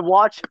shows I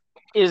watch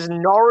is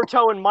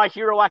Naruto and My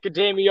Hero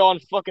Academia on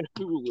fucking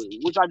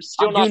Hulu, which I'm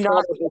still not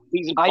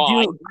season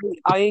 5.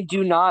 I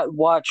do not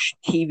watch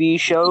TV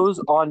shows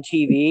on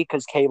TV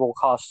because cable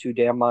costs too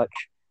damn much.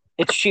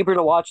 It's cheaper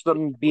to watch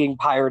them being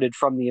pirated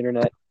from the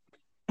internet.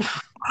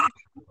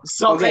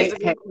 So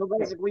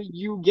basically,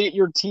 you get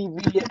your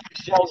TV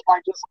shows by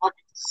just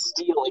fucking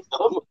stealing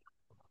them.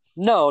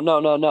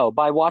 No.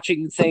 By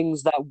watching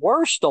things that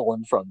were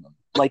stolen from them,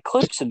 like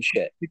clips and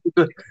shit.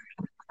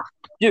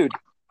 Dude,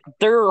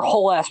 there are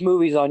whole ass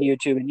movies on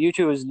YouTube, and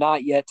YouTube has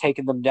not yet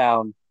taken them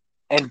down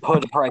and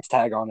put a price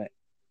tag on it.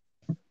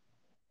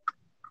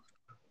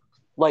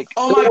 Like,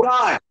 oh my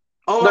god!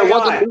 There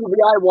was a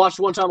movie I watched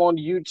one time on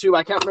YouTube.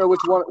 I can't remember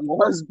which one it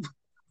was.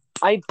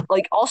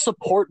 I'll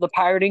support the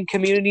pirating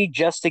community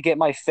just to get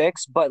my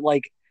fix, but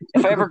like,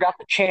 if I ever got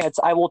the chance,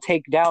 I will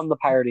take down the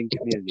pirating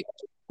community.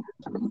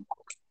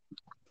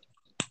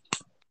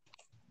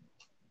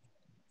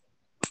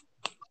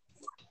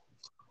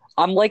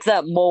 I'm like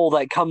that mole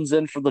that comes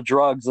in for the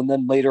drugs, and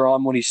then later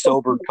on, when he's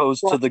sober, goes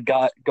to the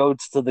damn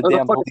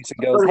police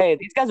and goes, "Hey,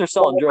 these guys are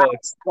selling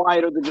drugs."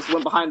 Spider that just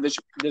went behind this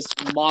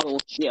model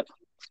ship.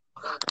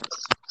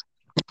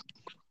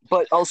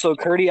 But also,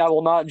 Curdy, I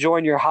will not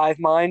join your hive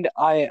mind.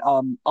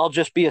 I'll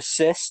just be a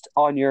cyst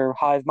on your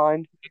hive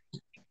mind.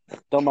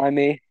 Don't mind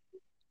me.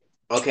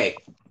 Okay,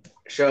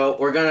 so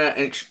we're gonna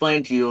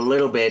explain to you a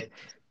little bit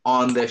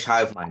on this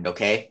hive mind.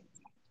 Okay.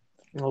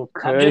 I'm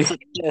Okay. just a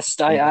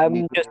sadist.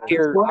 I'm just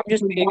here. I'm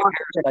just being a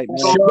parasite,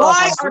 man.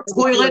 Why are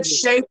toilets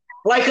shaped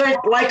like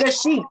a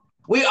sheep?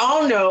 We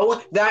all know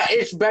that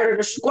it's better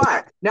to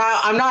squat. Now,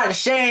 I'm not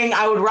saying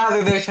I would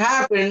rather this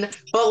happen,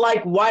 but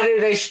like, why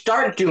did they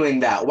start doing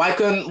that? Why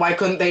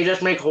couldn't they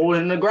just make holes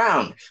in the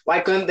ground? Why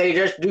couldn't they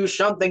just do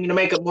something to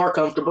make it more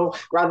comfortable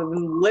rather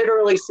than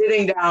literally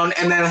sitting down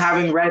and then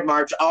having red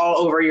marks all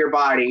over your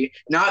body,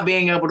 not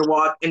being able to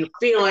walk and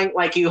feeling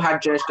like you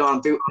had just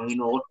gone through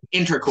anal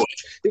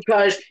intercourse?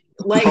 Because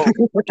like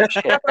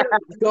never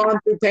gone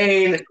through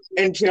pain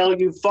until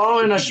you've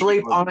fallen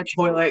asleep on a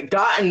toilet,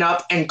 gotten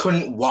up, and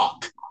couldn't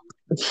walk.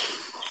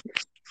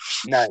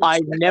 Nice.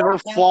 I've never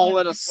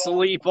fallen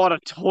asleep on a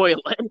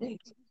toilet.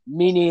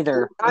 Me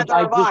neither. Neither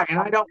have I, and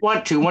I don't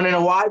want to. Want to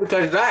know why?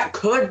 Because that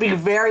could be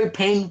very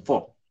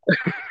painful.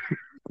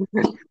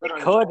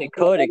 It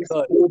could.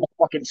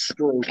 Fucking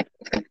screw.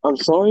 I'm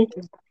sorry.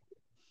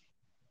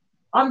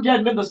 I'm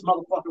getting in this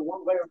motherfucker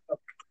one way or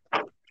another.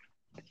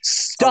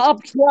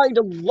 Stop trying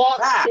to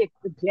lock pick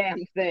the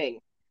damn thing.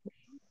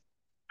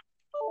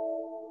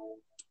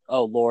 Oh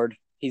Lord,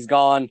 he's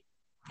gone.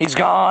 He's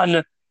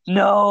gone.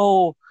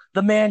 No,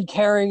 the man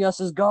carrying us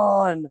is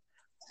gone.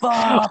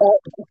 Fuck.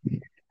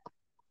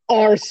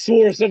 Our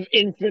source of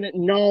infinite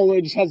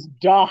knowledge has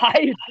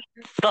died.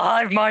 The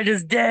hive mind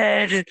is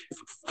dead.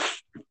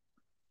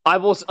 I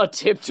will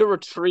attempt to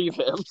retrieve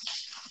him.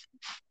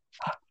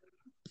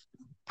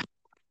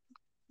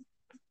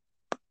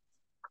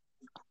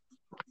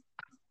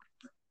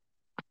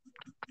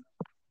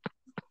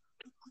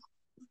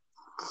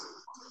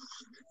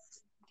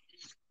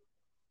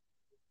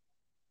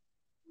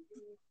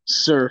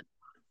 Sir.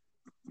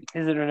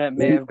 His internet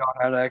may have gone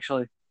out,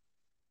 actually.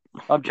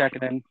 I'm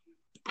checking in.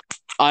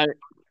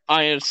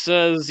 It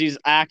says he's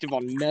active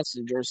on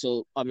Messenger,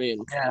 so I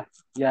mean,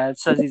 Yeah, it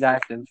says he's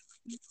active.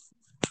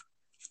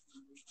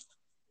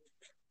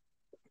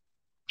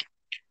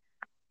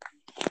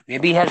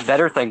 Maybe he has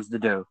better things to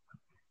do.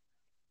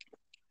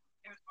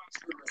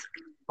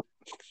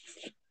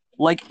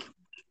 Like,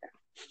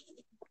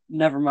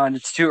 never mind.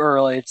 It's too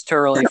early. It's too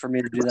early for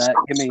me to do that.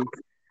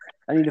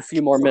 I need a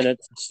few more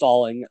minutes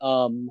installing.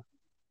 Wait,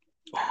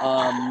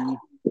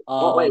 what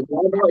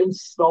about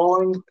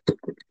installing?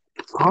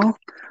 Huh?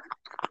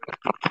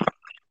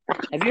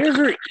 Have you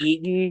ever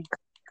eaten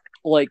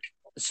like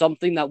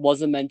something that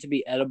wasn't meant to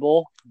be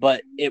edible,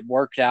 but it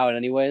worked out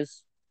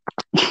anyways?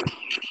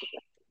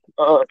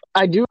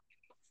 I do.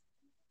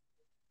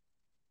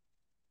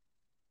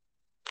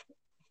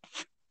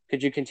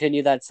 Could you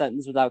continue that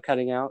sentence without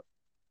cutting out?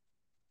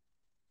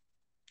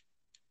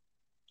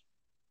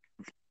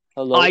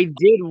 Hello? I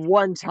did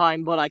one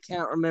time, but I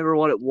can't remember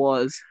what it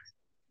was.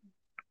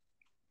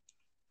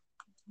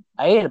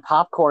 I ate a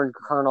popcorn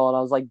kernel and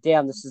I was like,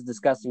 damn, this is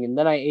disgusting. And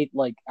then I ate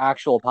like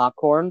actual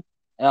popcorn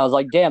and I was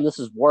like, damn, this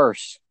is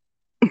worse.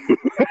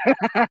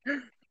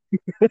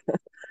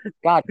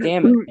 God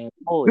damn it, man.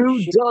 Holy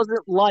Who shit.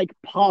 doesn't like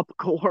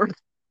popcorn?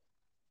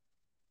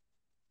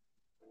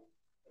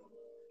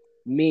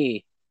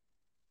 Me.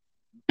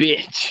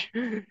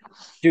 Bitch.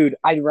 Dude,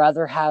 I'd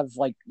rather have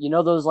like,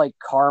 those like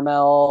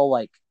caramel,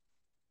 like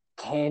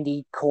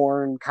candy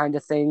corn kind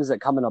of things that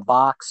come in a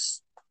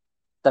box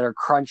that are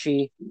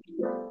crunchy.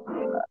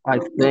 I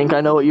think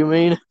I know what you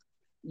mean.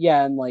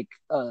 Yeah, and like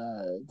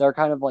they're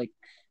kind of like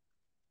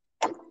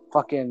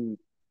fucking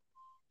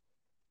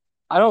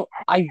I don't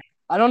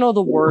know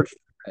the word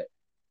for it,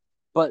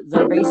 but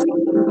they're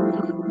basically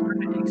not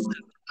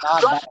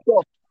Shut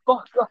the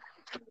fuck up.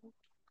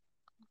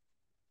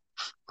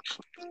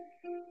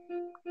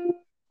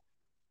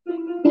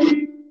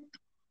 You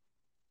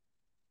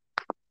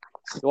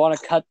want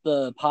to cut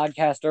the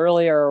podcast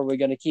early, or are we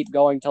going to keep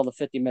going till the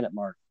 50-minute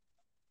mark?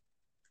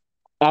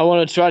 I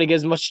want to try to get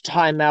as much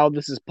time out of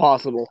this as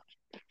possible.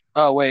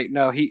 Oh wait,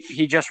 no,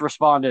 he just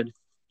responded.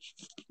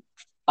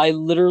 I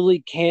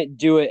literally can't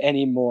do it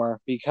anymore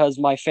because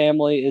my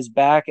family is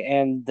back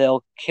and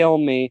they'll kill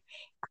me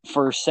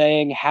for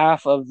saying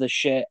half of the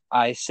shit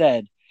I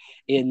said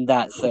in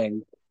that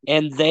thing.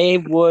 And they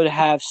would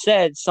have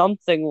said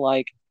something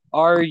like,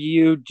 "Are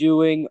you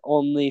doing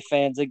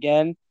OnlyFans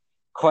again?"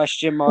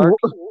 Question mark.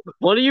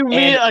 What do you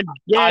mean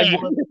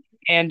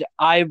again?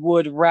 I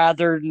would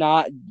rather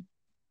not.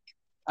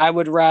 I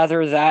would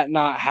rather that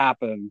not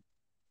happen.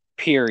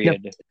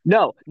 Period.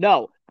 No.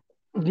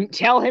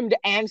 Tell him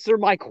to answer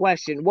my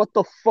question. What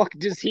the fuck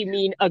does he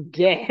mean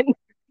again?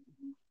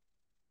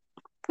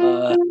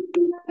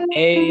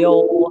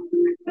 Ale.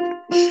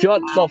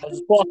 Shut the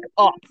fuck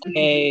up.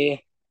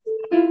 A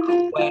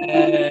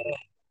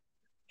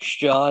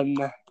question.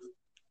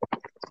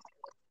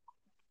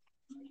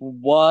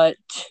 What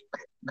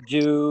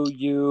do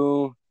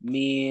you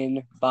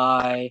mean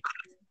by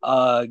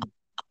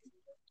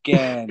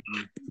again?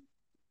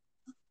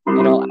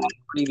 And I'll add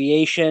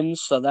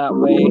abbreviations so that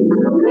way.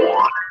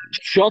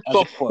 Shut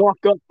the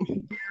fuck up.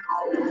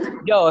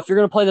 Yo, if you're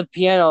gonna play the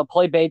piano,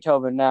 play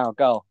Beethoven now.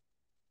 Go.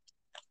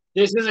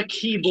 This is a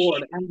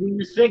keyboard, and do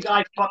you think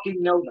I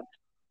fucking know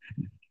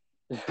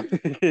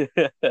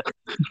that?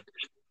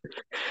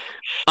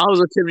 I was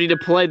attempting to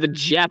play the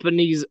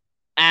Japanese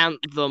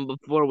anthem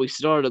before we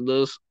started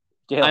this.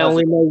 Yeah,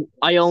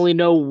 I only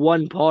know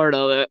one part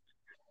of it.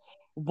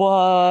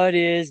 What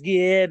is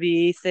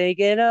Gibby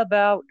thinking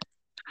about?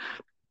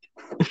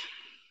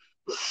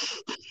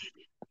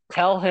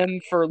 Tell him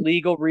for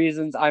legal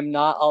reasons I'm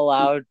not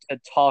allowed to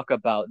talk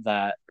about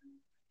that.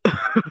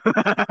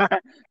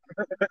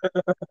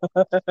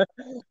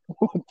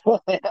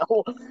 What the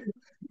hell?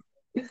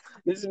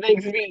 This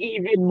makes me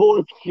even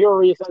more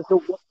curious as to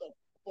what the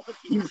fuck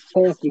he's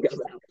talking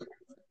about.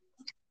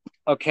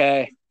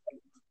 Okay,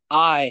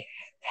 I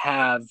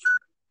have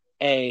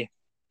a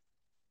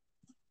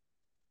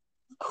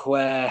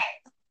question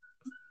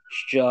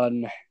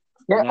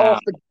Get now. off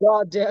the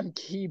goddamn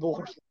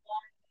keyboard.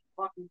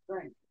 Fucking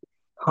thing.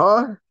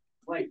 Huh?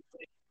 Wait.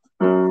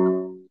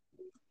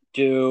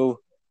 Do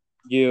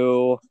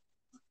you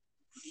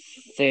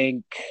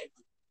think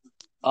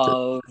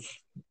of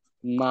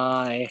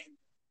my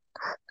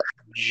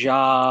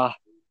Jabba?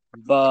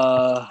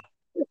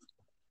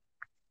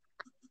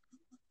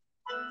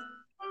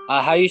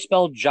 How you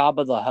spell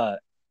Jabba the Hutt?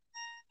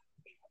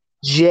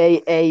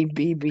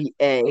 Jabba.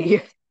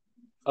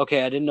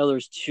 Okay, I didn't know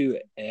there's two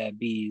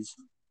B's.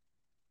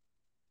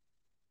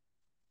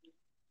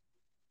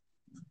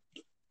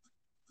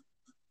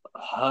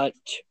 Hut,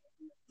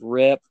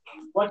 rip,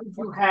 What did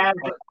you have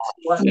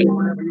left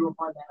whenever you were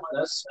playing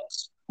this?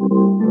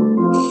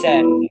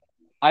 send.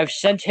 I've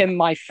sent him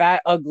my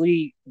fat,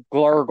 ugly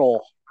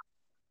Glurgle.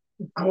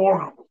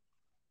 Glorgle.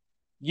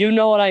 You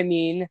know what I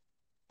mean?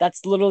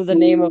 That's literally the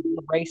name of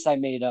the race I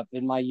made up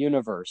in my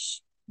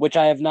universe, which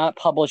I have not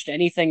published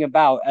anything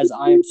about as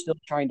I am still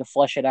trying to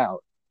flesh it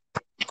out.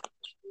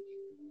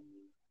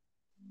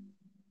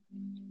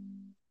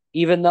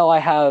 Even though I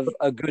have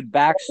a good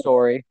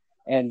backstory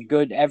and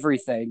good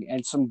everything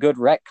and some good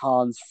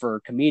retcons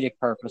for comedic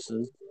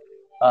purposes,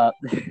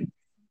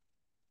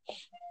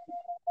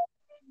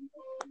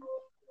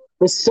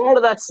 The start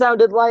of that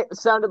sounded like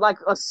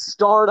a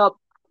startup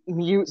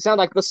sound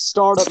like the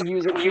startup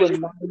music to a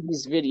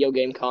 90s video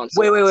game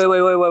console.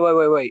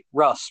 wait.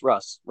 Russ.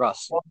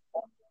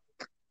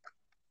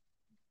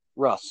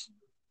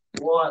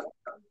 What?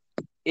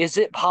 Is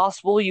it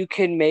possible you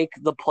can make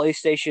the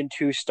PlayStation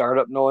 2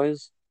 startup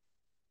noise?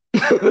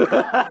 I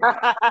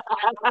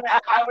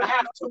would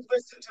have to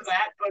listen to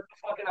that, but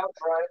fucking I'll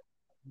try it.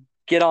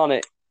 Get on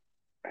it.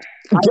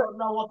 I don't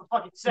know what the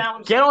fucking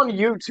sounds. Get on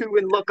YouTube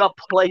and look up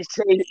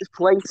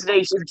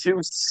PlayStation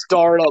 2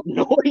 startup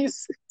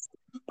noise.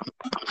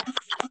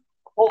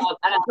 Hold on,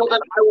 and until then,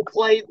 I will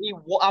play the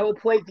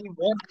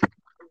one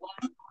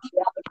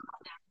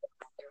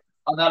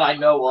that I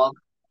know of.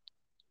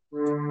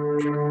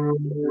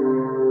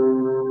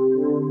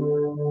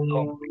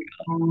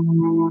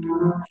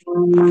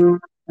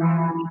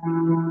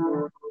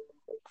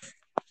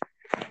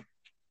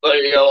 There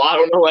you go. I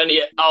don't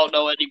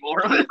know any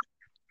more of it.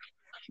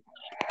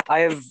 I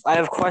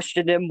have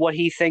questioned him what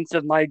he thinks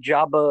of my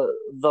Jabba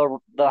the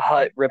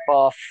Hutt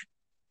ripoff,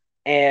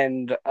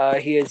 and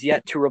he has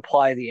yet to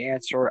reply the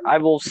answer. I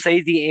will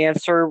say the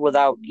answer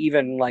without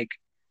even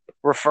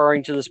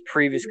referring to this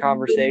previous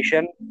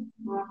conversation.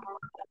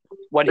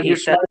 When he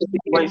said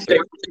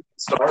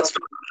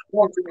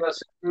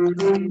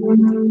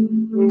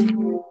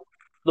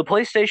the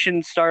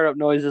PlayStation startup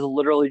noise is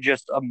literally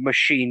just a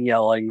machine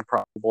yelling,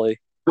 probably.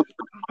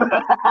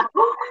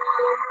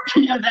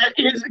 Yeah, that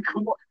is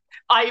cool.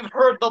 I've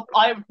heard the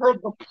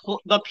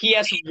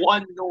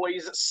PS1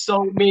 noise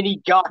so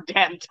many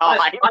goddamn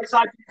times. I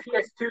saw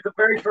PS2 the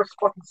very first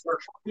fucking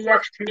search.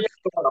 PS2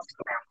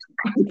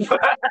 startup.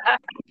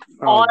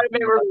 I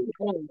remember.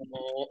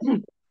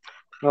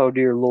 Oh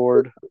dear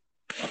Lord!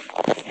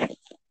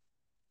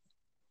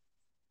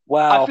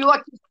 Wow. I feel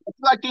like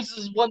this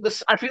is one.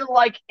 I feel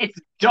like it's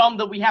dumb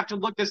that we have to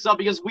look this up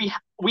because we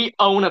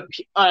own a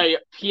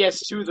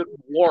PS2 that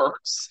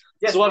works.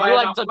 Yes, so I feel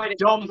like it's a fighting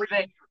dumb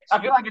thing. I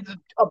feel like it's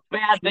a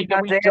bad thing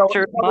that we has don't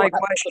answered know my how to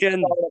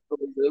question.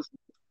 start this.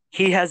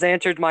 He has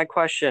answered my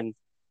question.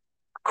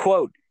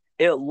 Quote,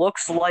 it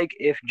looks like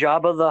if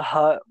Jabba the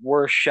Hutt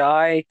were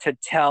shy to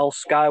tell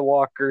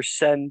Skywalker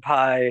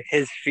Senpai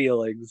his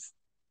feelings.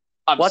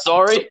 I'm What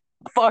sorry.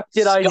 The fuck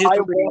did I just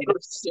read? Skywalker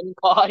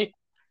Senpai.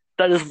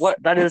 That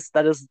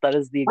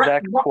is the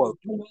exact quote.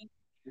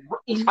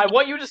 I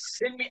want you to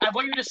send me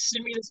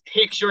this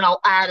picture and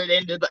I'll add it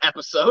into the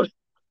episode.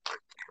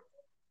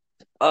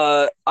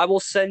 I will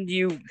send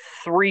you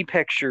 3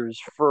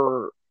 pictures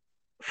for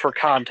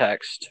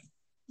context.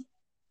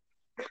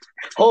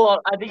 Hold on,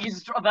 I think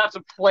he's about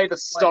to play the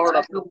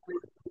startup.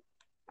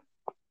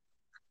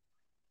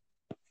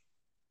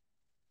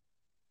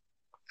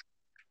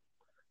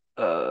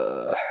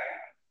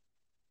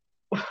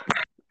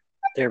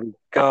 There we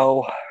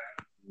go.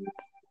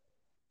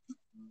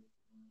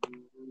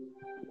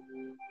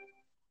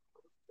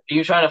 Are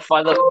you trying to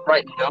find the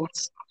right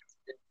notes?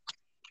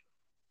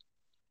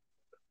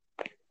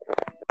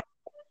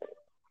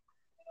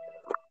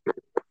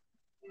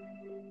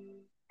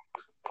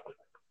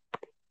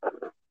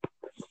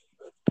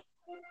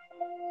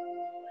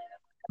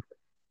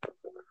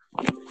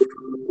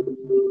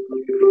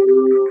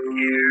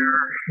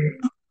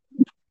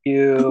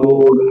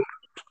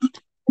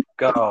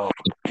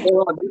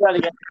 Hold on, do that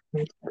again.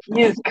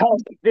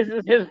 This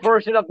is his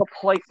version of the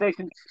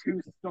PlayStation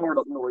 2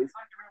 startup noise.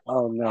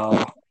 Oh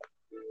no.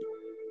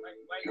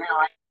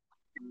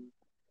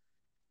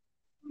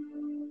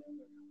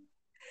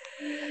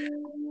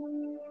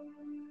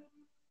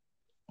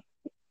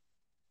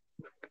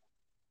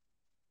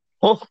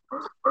 Oh,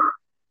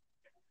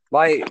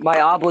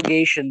 My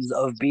obligations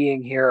of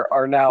being here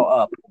are now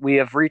up. We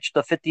have reached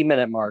the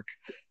 50-minute mark.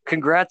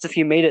 Congrats if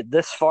you made it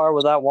this far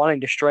without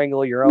wanting to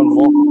strangle your own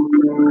vocal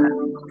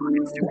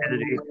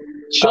stupidity.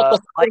 shut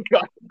the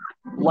fuck up.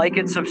 Like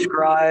and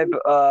subscribe,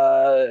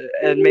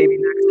 and maybe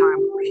next time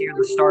we'll hear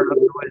the startup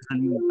noise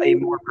in a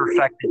more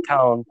perfected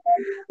tone.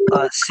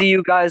 See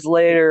you guys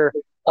later.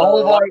 All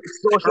of our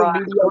social Subscribe,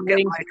 media look at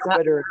links. my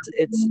Twitter.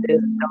 It's dumb.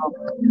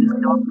 It is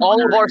dumb.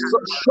 All of our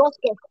shut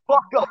the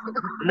fuck up.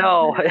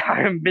 No,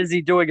 I'm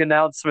busy doing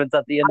announcements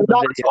at the end I'm of the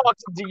not video.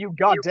 talking to you,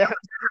 goddamn.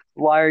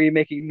 Why are you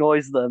making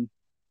noise then?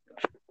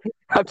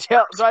 I'm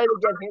trying to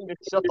get him to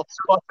shut the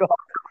fuck up.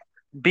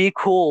 Be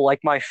cool like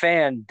my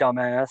fan,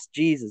 dumbass.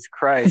 Jesus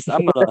Christ.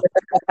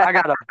 I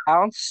gotta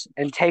bounce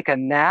and take a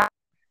nap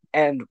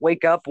and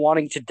wake up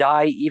wanting to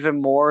die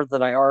even more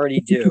than I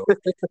already do.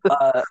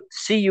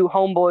 See you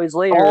homeboys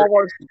later.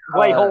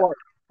 Wait, hold on.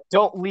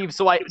 Don't leave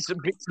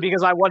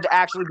because I want to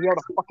actually be able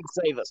to fucking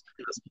say this.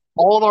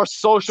 All of our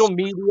social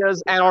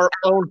medias and our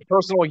own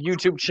personal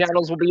YouTube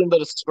channels will be in the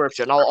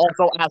description. I'll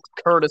also ask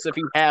Curtis if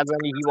he has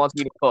any he wants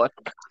me to put.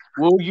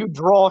 Will you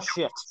draw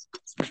shit?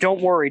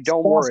 Don't worry.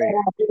 Stop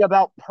talking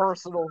about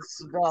personal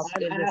stuff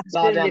in this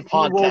goddamn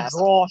podcast. Will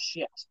draw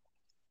shit.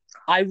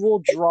 I will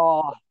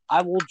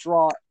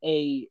draw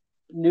a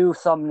new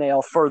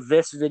thumbnail for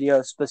this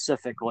video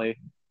specifically.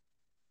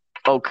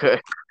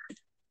 Okay.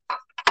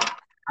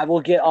 I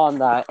will get on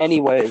that.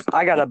 Anyways,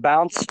 I gotta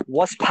bounce.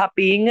 What's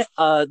popping?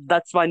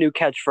 That's my new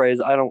catchphrase.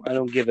 I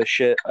don't give a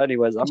shit.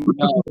 Anyways, I'm